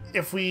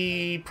 if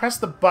we press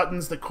the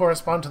buttons that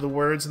correspond to the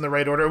words in the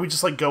right order, or we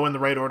just, like, go in the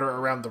right order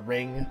around the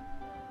ring.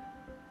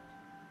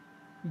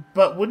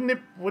 But wouldn't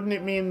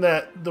it mean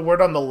that the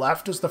word on the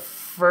left is the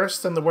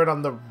first and the word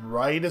on the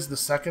right is the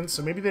second?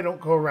 So maybe they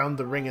don't go around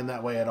the ring in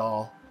that way at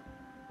all.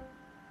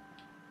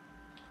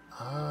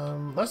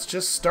 Let's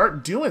just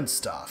start doing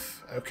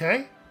stuff,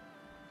 okay?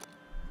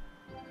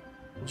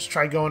 We'll just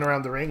try going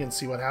around the ring and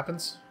see what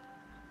happens.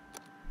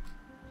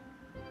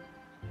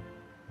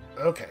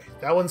 Okay,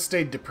 that one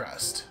stayed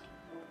depressed.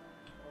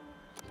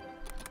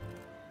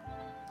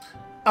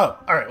 Oh,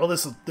 alright, well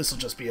this'll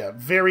just be a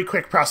very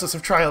quick process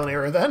of trial and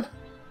error then.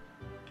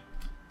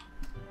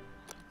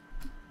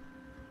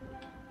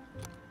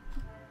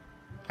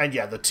 And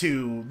yeah, the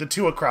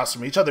two across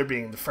from each other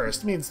being the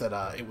first means that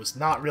it was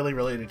not really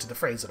related to the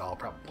phrase at all,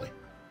 probably.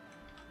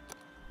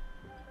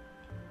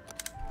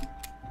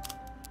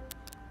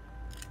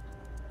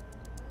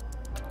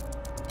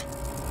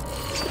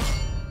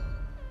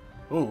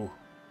 Ooh.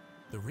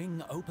 The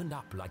ring opened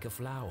up like a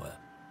flower.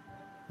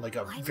 Like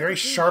a very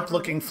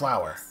sharp-looking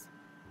flower.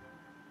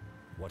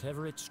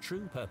 Whatever its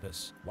true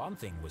purpose, one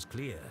thing was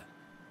clear.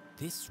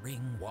 This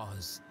ring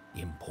was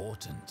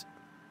important.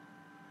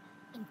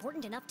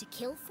 Important enough to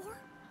kill for?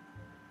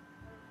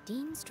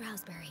 Dean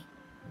Stroudsbury,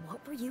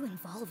 what were you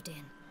involved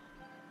in?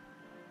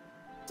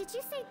 Did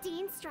you say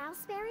Dean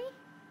Stroudsbury?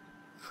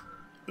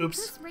 Oops.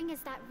 Whose ring is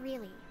that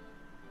really?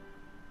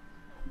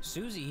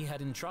 Susie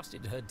had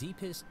entrusted her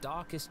deepest,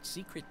 darkest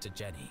secret to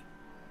Jenny.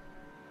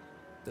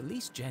 The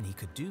least Jenny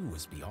could do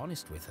was be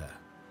honest with her.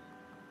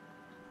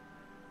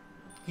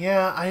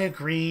 Yeah, I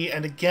agree.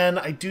 And again,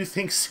 I do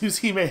think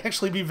Susie may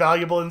actually be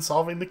valuable in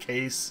solving the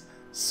case.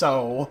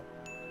 So...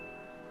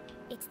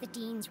 It's the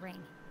Dean's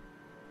ring.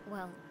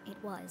 Well, it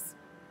was.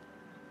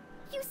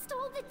 You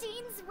stole the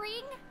Dean's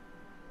ring?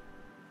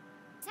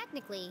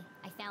 Technically,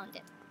 I found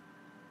it.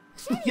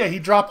 Yeah, he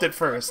dropped it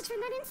first. Turn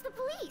that into the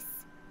police.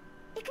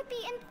 It could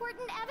be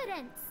important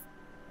evidence.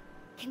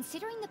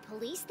 Considering the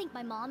police think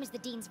my mom is the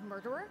Dean's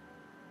murderer,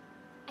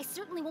 I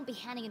certainly won't be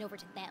handing it over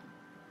to them.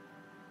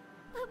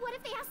 But what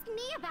if they ask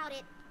me about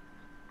it?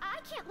 I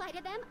can't lie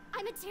to them.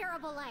 I'm a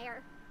terrible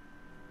liar.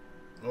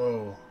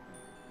 Oh.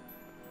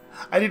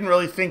 I didn't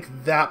really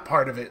think that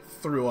part of it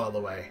through all the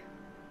way.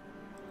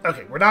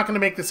 Okay, we're not going to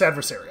make this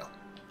adversarial.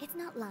 It's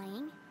not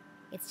lying.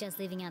 It's just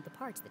leaving out the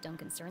parts that don't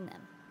concern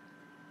them.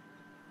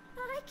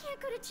 I can't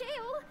go to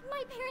jail.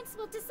 My parents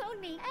will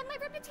disown me, and my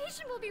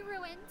reputation will be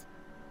ruined.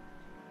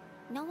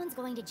 No one's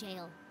going to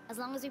jail, as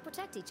long as we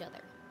protect each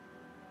other.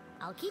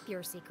 I'll keep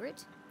your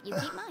secret. You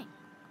keep mine.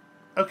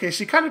 Okay,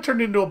 she kind of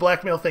turned into a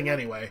blackmail thing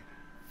anyway.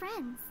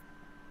 Friends.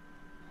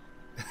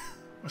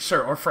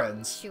 Sure, or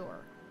friends.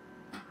 Sure.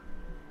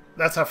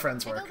 That's how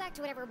friends Now work. go back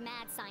to whatever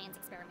mad science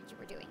experiment you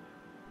were doing.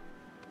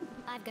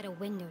 I've got a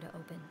window to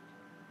open.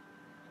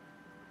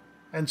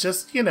 And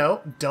just, you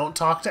know, don't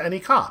talk to any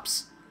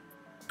cops.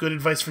 Good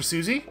advice for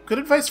Susie. Good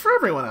advice for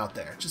everyone out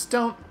there. Just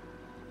don't...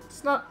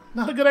 It's not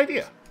a good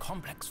idea.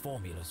 Complex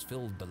formulas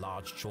filled the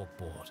large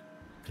chalkboard.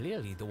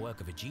 Clearly the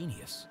work of a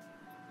genius.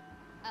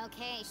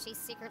 Okay, she's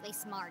secretly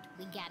smart.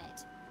 We get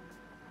it.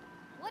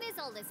 What is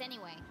all this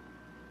anyway?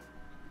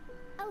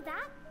 Oh,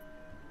 that?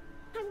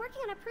 I'm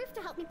working on a proof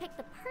to help me pick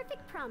the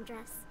perfect prom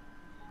dress.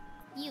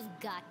 You've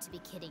got to be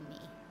kidding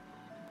me.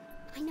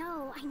 I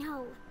know.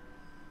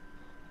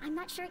 I'm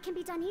not sure it can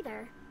be done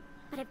either,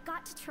 but I've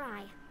got to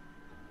try.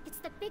 It's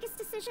the biggest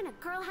decision a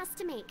girl has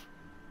to make.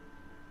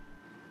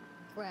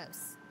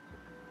 Gross.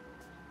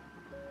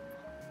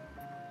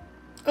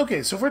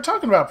 Okay, so if we're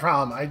talking about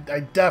prom, I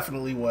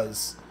definitely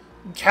was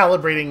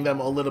calibrating them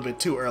a little bit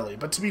too early.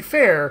 But to be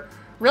fair,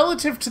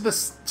 relative to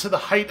the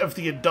height of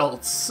the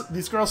adults,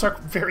 these girls are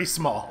very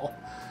small.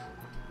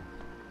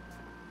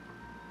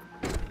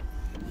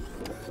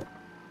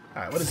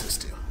 Alright, what does this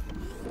do?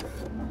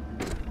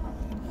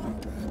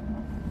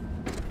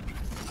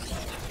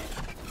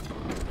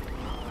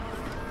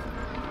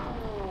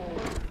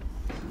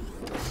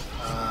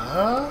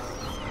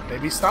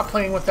 Maybe stop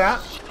playing with that.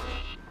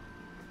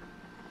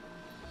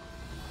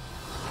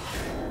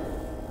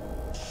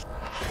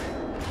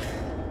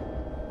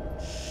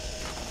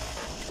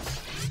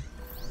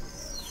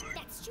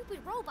 That stupid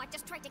robot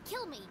just tried to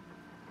kill me.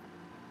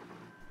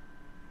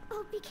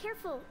 Oh, be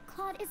careful.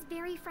 Claude is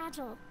very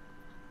fragile.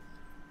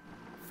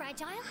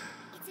 Fragile?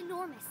 It's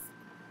enormous.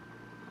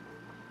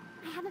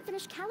 I haven't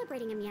finished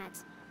calibrating him yet.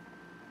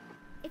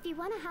 If you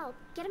want to help,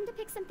 get him to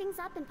pick some things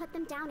up and put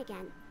them down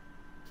again.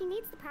 He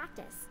needs the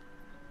practice.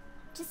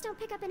 Just don't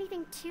pick up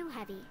anything too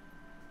heavy.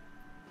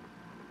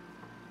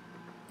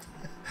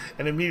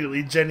 And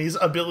immediately, Jenny's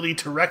ability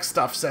to wreck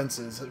stuff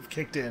senses have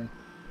kicked in.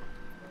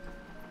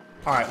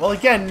 Alright, well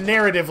again,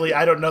 narratively,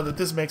 I don't know that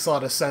this makes a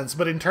lot of sense,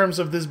 but in terms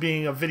of this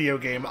being a video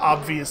game,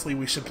 obviously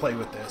we should play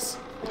with this.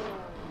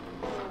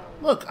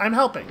 Look, I'm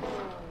helping.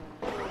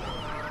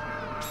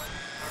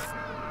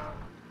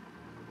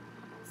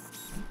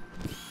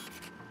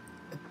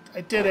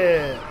 I did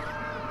it!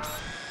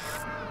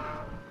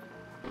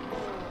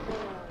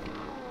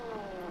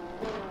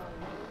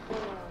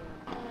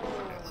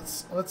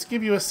 Let's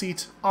give you a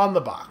seat on the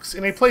box,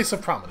 in a place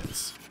of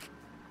prominence.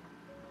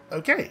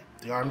 Okay,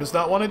 the arm does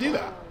not want to do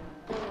that.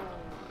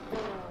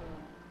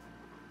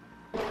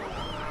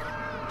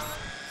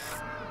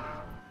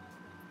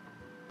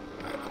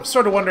 I was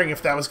sort of wondering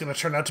if that was going to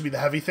turn out to be the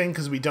heavy thing,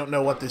 because we don't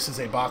know what this is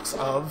a box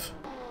of.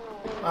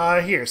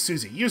 Here,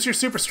 Susie, use your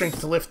super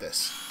strength to lift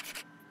this.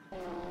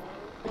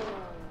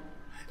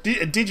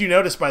 Did you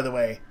notice, by the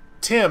way,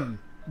 Tim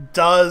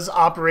does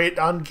operate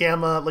on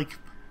Gamma, like...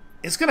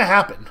 It's going to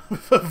happen.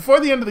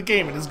 Before the end of the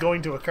game, it is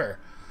going to occur.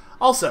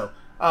 Also,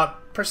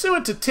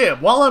 pursuant to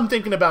Tim, while I'm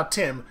thinking about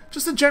Tim,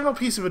 just a general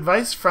piece of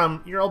advice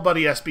from your old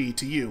buddy SB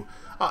to you.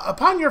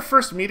 Upon your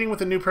first meeting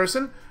with a new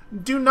person,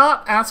 do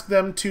not ask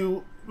them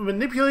to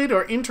manipulate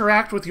or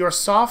interact with your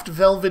soft,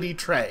 velvety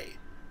tray.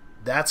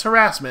 That's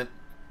harassment.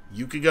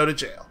 You could go to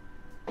jail.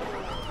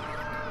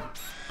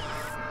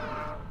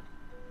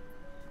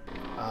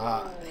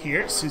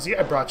 Here, Susie,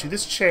 I brought you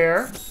this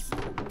chair.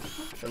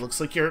 It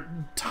looks like your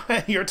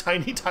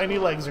tiny, tiny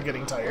legs are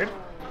getting tired.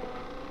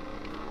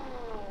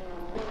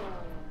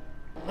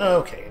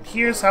 Okay, and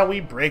here's how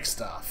we break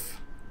stuff.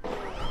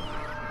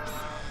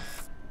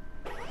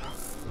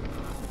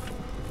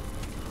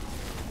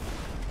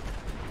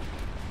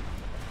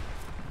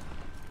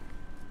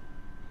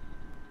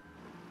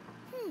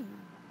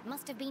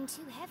 Must have been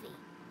too heavy.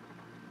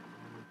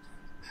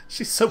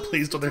 She's so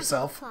pleased with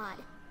herself. Claude.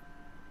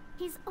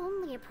 He's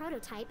only a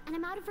prototype, and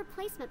I'm out of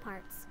replacement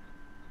parts.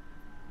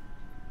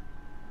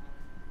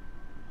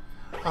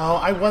 Oh,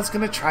 I was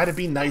gonna try to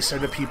be nicer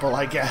to people,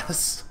 I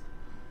guess.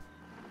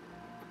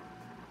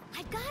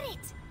 I got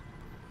it!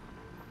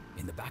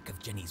 In the back of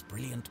Jenny's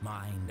brilliant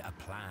mind, a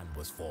plan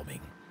was forming.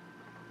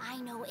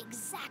 I know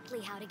exactly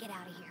how to get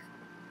out of here.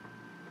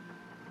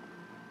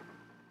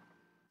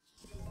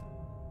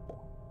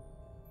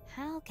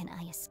 How can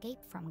I escape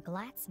from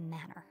Glatz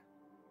Manor?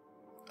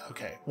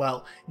 Okay,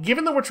 well,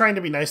 given that we're trying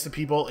to be nice to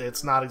people,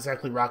 it's not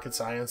exactly rocket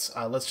science.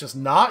 Let's just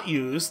not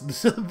use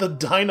the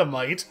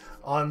dynamite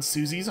on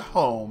Susie's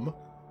home.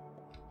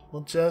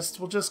 We'll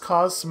just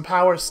cause some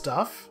power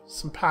stuff,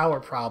 some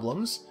power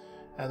problems,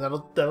 and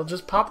that'll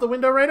just pop the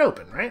window right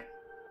open, right?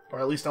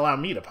 Or at least allow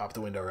me to pop the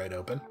window right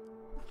open.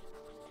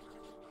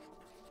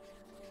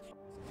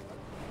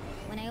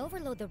 When I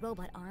overload the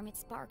robot arm, it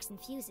sparks and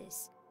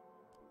fuses.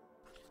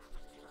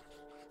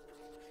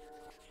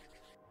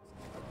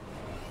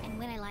 And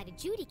when I light a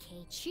Judy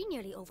cage, she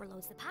nearly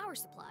overloads the power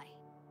supply.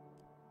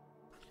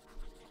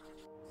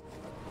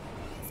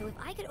 So if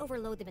I could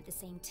overload them at the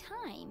same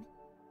time,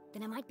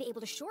 then I might be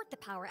able to short the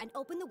power and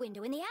open the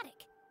window in the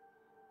attic.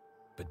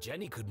 But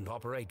Jenny couldn't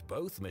operate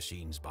both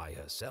machines by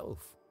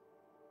herself.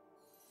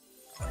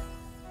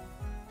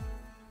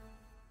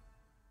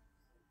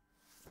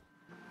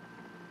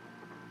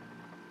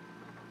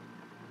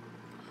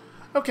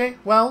 Okay,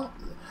 well,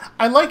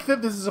 I like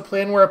that this is a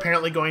plan we're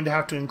apparently going to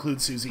have to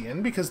include Susie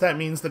in, because that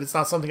means that it's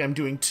not something I'm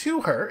doing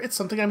to her, it's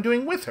something I'm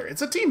doing with her.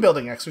 It's a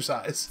team-building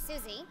exercise.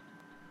 Susie,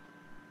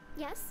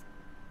 Yes?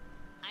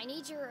 I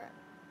need your...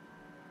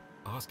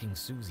 Asking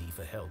Susie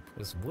for help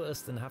was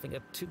worse than having a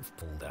tooth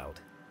pulled out.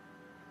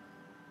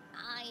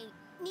 I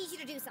need you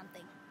to do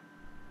something.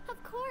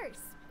 Of course.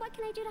 What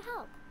can I do to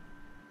help?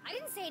 I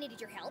didn't say I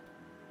needed your help.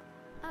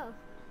 Oh,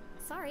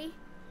 sorry.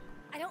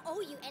 I don't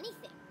owe you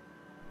anything.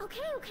 Okay,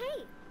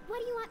 okay. What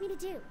do you want me to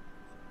do?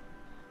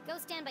 Go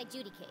stand by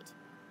Judy, Kate.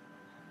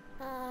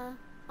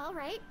 All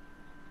right.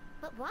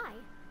 But why?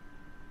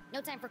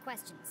 No time for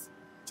questions.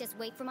 Just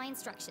wait for my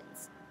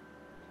instructions.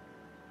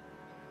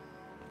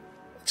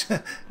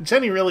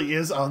 Jenny really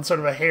is on sort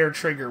of a hair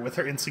trigger with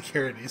her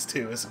insecurities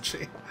too, isn't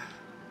she?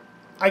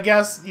 I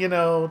guess, you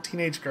know,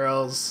 teenage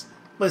girls...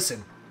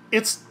 Listen,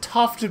 it's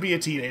tough to be a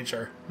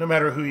teenager, no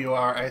matter who you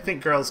are. I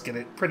think girls get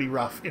it pretty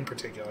rough in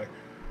particular.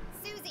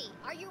 Susie,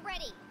 are you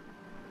ready?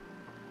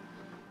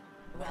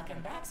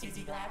 Welcome back,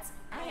 Susie Glatz.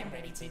 I am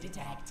ready to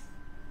detect.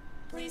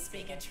 Please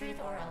speak a truth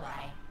or a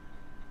lie.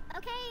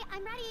 Okay,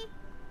 I'm ready.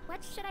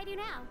 What should I do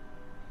now?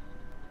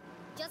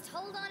 Just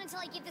hold on until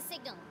I give the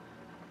signal.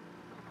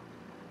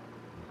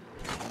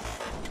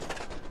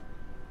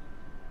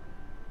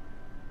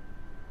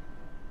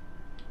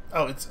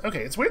 Oh, it's...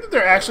 Okay, it's weird that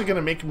they're actually going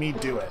to make me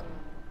do it.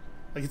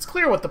 Like, it's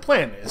clear what the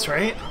plan is,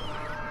 right?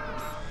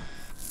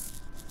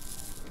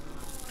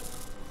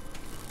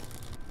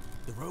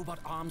 The robot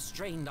arm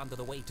strained under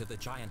the weight of the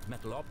giant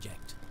metal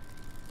object.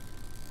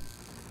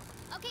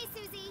 Okay,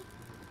 Susie.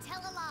 Tell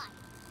a lie.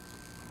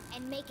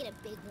 And make it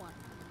a big one.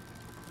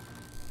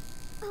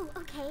 Oh,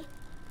 okay.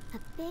 A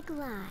big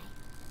lie.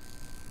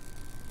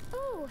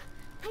 Ooh,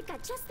 I've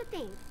got just the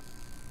thing.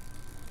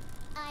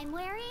 I'm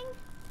wearing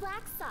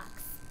black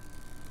socks.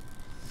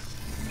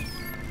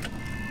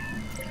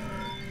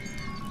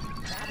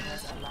 That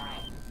was a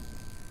lie.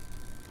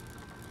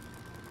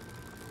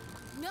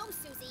 No,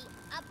 Susie.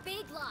 A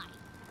big lie.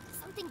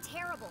 Something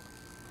terrible.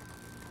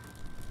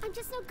 I'm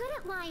just no good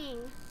at lying.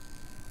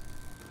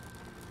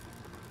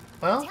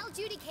 Well, Tell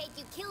Judy, Kate,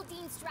 you killed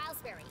Dean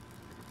Stroudsbury.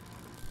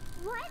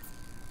 What?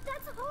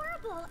 That's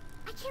horrible.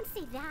 I can't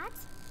say that.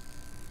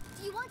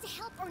 Do you want to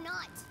help or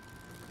not?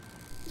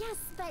 Yes,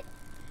 but...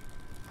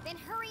 Then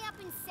hurry up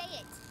and say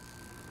it.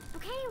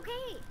 Okay,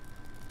 okay.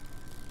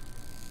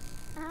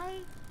 I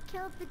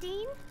killed the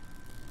Dean?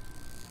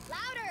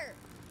 Louder!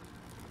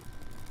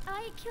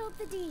 I killed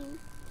the Dean.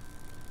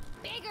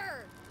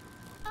 Bigger!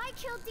 I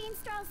killed Dean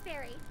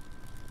Stroudsbury.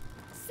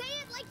 Say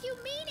it like you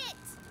mean it!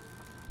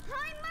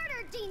 I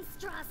murdered Dean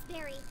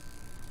Stroudsbury.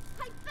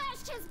 I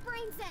bashed his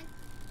brains in.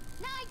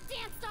 Now I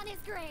danced on his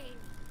grave.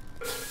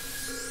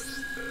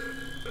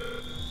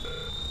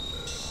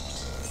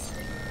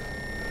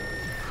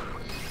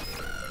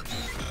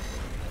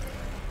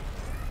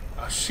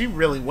 oh, she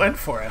really went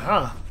for it,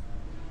 huh?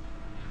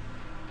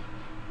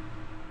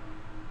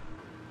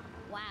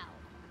 Wow.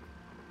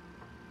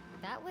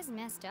 That was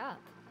messed up.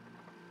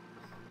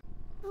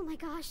 Oh my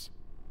gosh.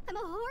 I'm a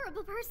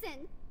horrible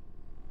person.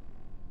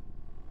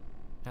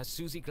 As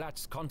Susie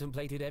Glatz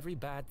contemplated every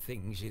bad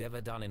thing she'd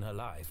ever done in her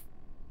life,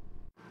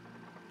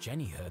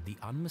 Jenny heard the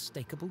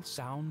unmistakable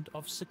sound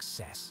of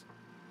success.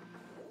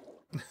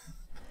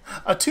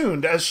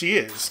 Attuned as she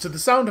is to the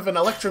sound of an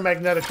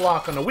electromagnetic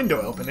lock on a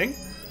window opening,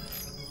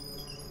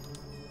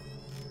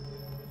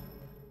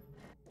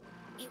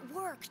 It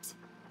worked.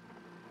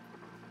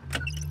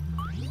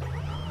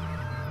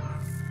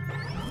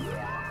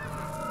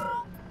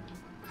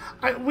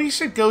 we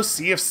should go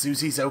see if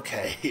Susie's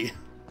okay.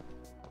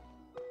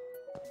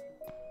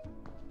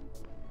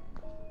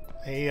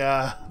 Hey,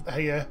 how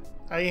you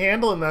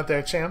handling that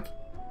there, champ?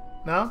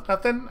 No?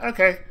 Nothing?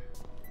 Okay.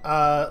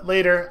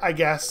 Later, I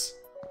guess.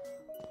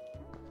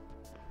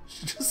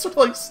 She's just sort of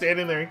like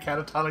standing there in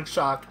catatonic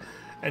shock,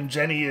 and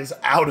Jenny is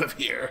out of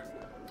here.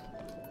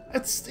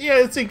 It's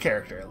in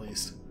character, at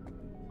least.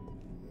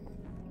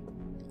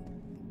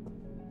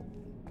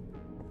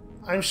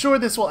 I'm sure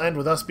this will end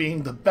with us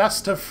being the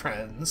best of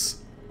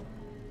friends.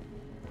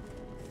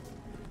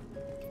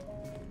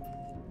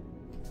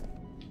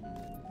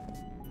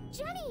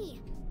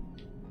 Jenny!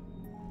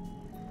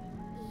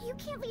 You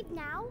can't leave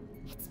now.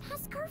 It's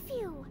past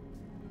curfew.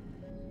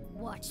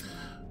 Watch me.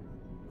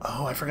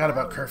 Oh, I forgot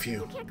about You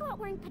curfew. can't go out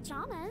wearing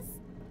pajamas.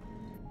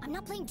 I'm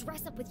not playing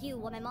dress up with you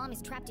while my mom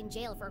is trapped in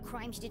jail for a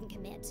crime she didn't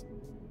commit.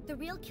 The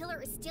real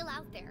killer is still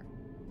out there.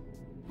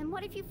 And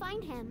what if you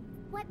find him?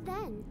 What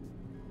then?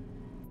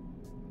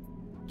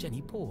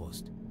 Jenny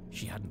paused.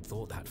 She hadn't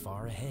thought that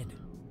far ahead.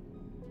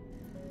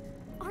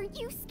 Aren't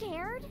you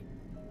scared?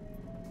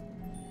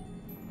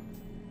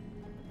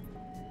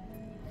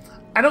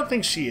 I don't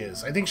think she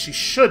is. I think she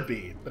should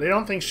be, but I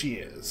don't think she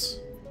is.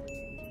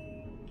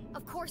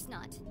 Of course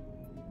not.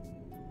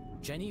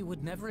 Jenny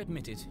would never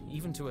admit it,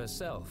 even to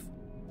herself,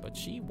 but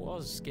she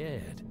was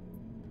scared.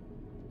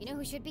 You know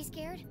who should be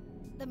scared?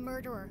 The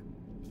murderer.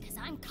 Because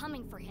I'm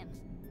coming for him.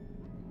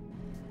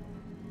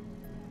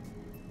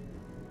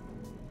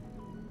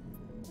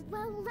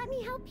 Well, let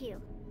me help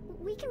you.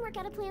 We can work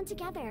out a plan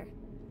together.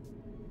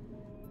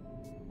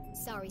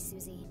 Sorry,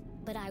 Susie,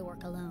 but I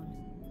work alone.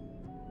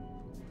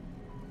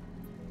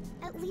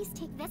 At least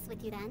take this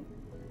with you then,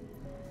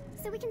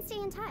 so we can stay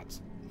in touch.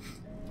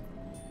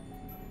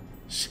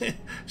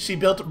 She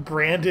built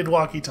branded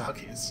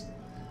walkie-talkies.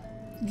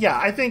 Yeah,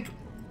 I think...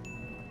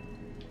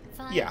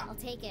 Fine, yeah. I'll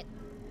take it.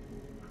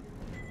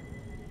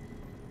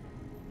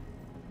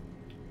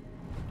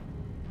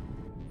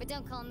 But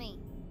don't call me.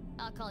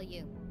 I'll call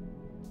you.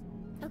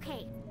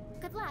 Okay,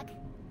 good luck.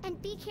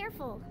 And be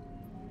careful.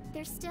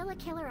 There's still a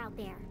killer out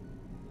there.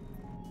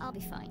 I'll be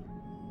fine.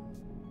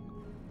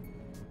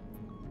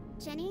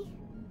 Jenny,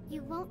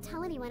 you won't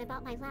tell anyone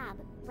about my lab,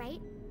 right?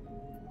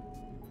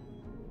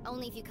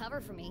 Only if you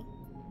cover for me.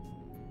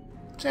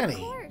 Jenny. Of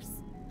course.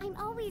 I'm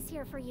always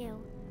here for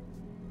you.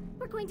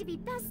 We're going to be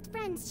best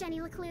friends, Jenny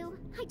LeClue.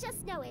 I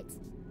just know it.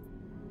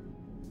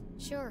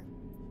 Sure.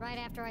 Right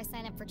after I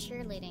sign up for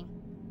cheerleading.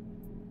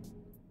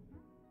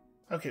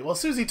 Okay, well,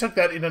 Susie took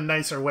that in a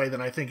nicer way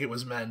than I think it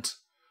was meant.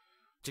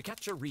 To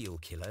catch a real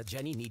killer,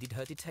 Jenny needed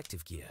her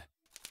detective gear.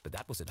 But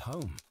that was at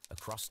home,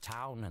 across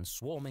town and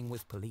swarming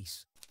with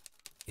police.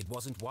 It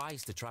wasn't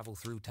wise to travel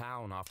through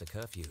town after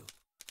curfew.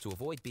 To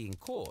avoid being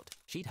caught,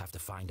 she'd have to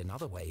find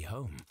another way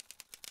home.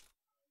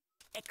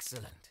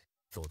 Excellent,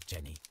 thought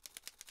Jenny.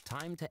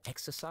 Time to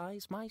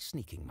exercise my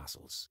sneaking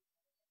muscles.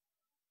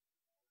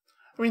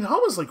 I mean,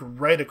 home is like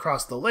right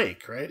across the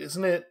lake, right?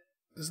 Isn't it?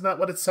 Isn't that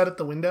what it said at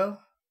the window?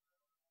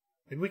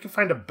 Maybe we can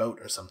find a boat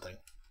or something.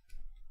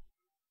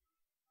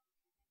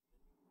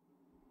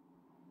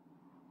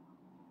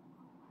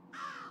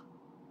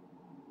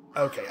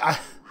 Okay,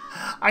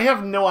 I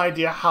have no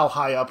idea how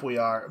high up we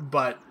are,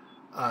 but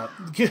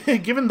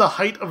given the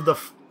height of the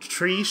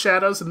tree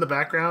shadows in the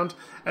background,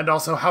 and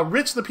also how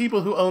rich the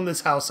people who own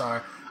this house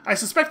are, I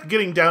suspect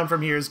getting down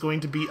from here is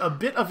going to be a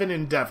bit of an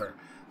endeavor.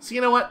 So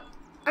you know what?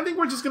 I think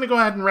we're just going to go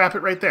ahead and wrap it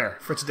right there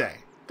for today.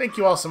 Thank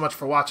you all so much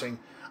for watching.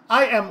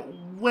 I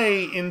am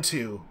way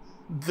into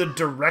the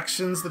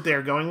directions that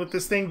they're going with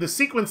this thing. The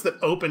sequence that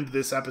opened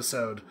this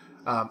episode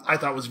I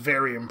thought was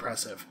very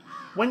impressive.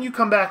 When you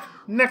come back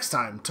next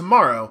time,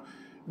 tomorrow,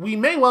 we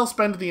may well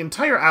spend the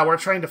entire hour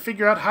trying to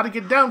figure out how to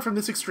get down from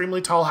this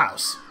extremely tall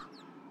house.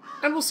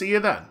 And we'll see you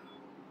then.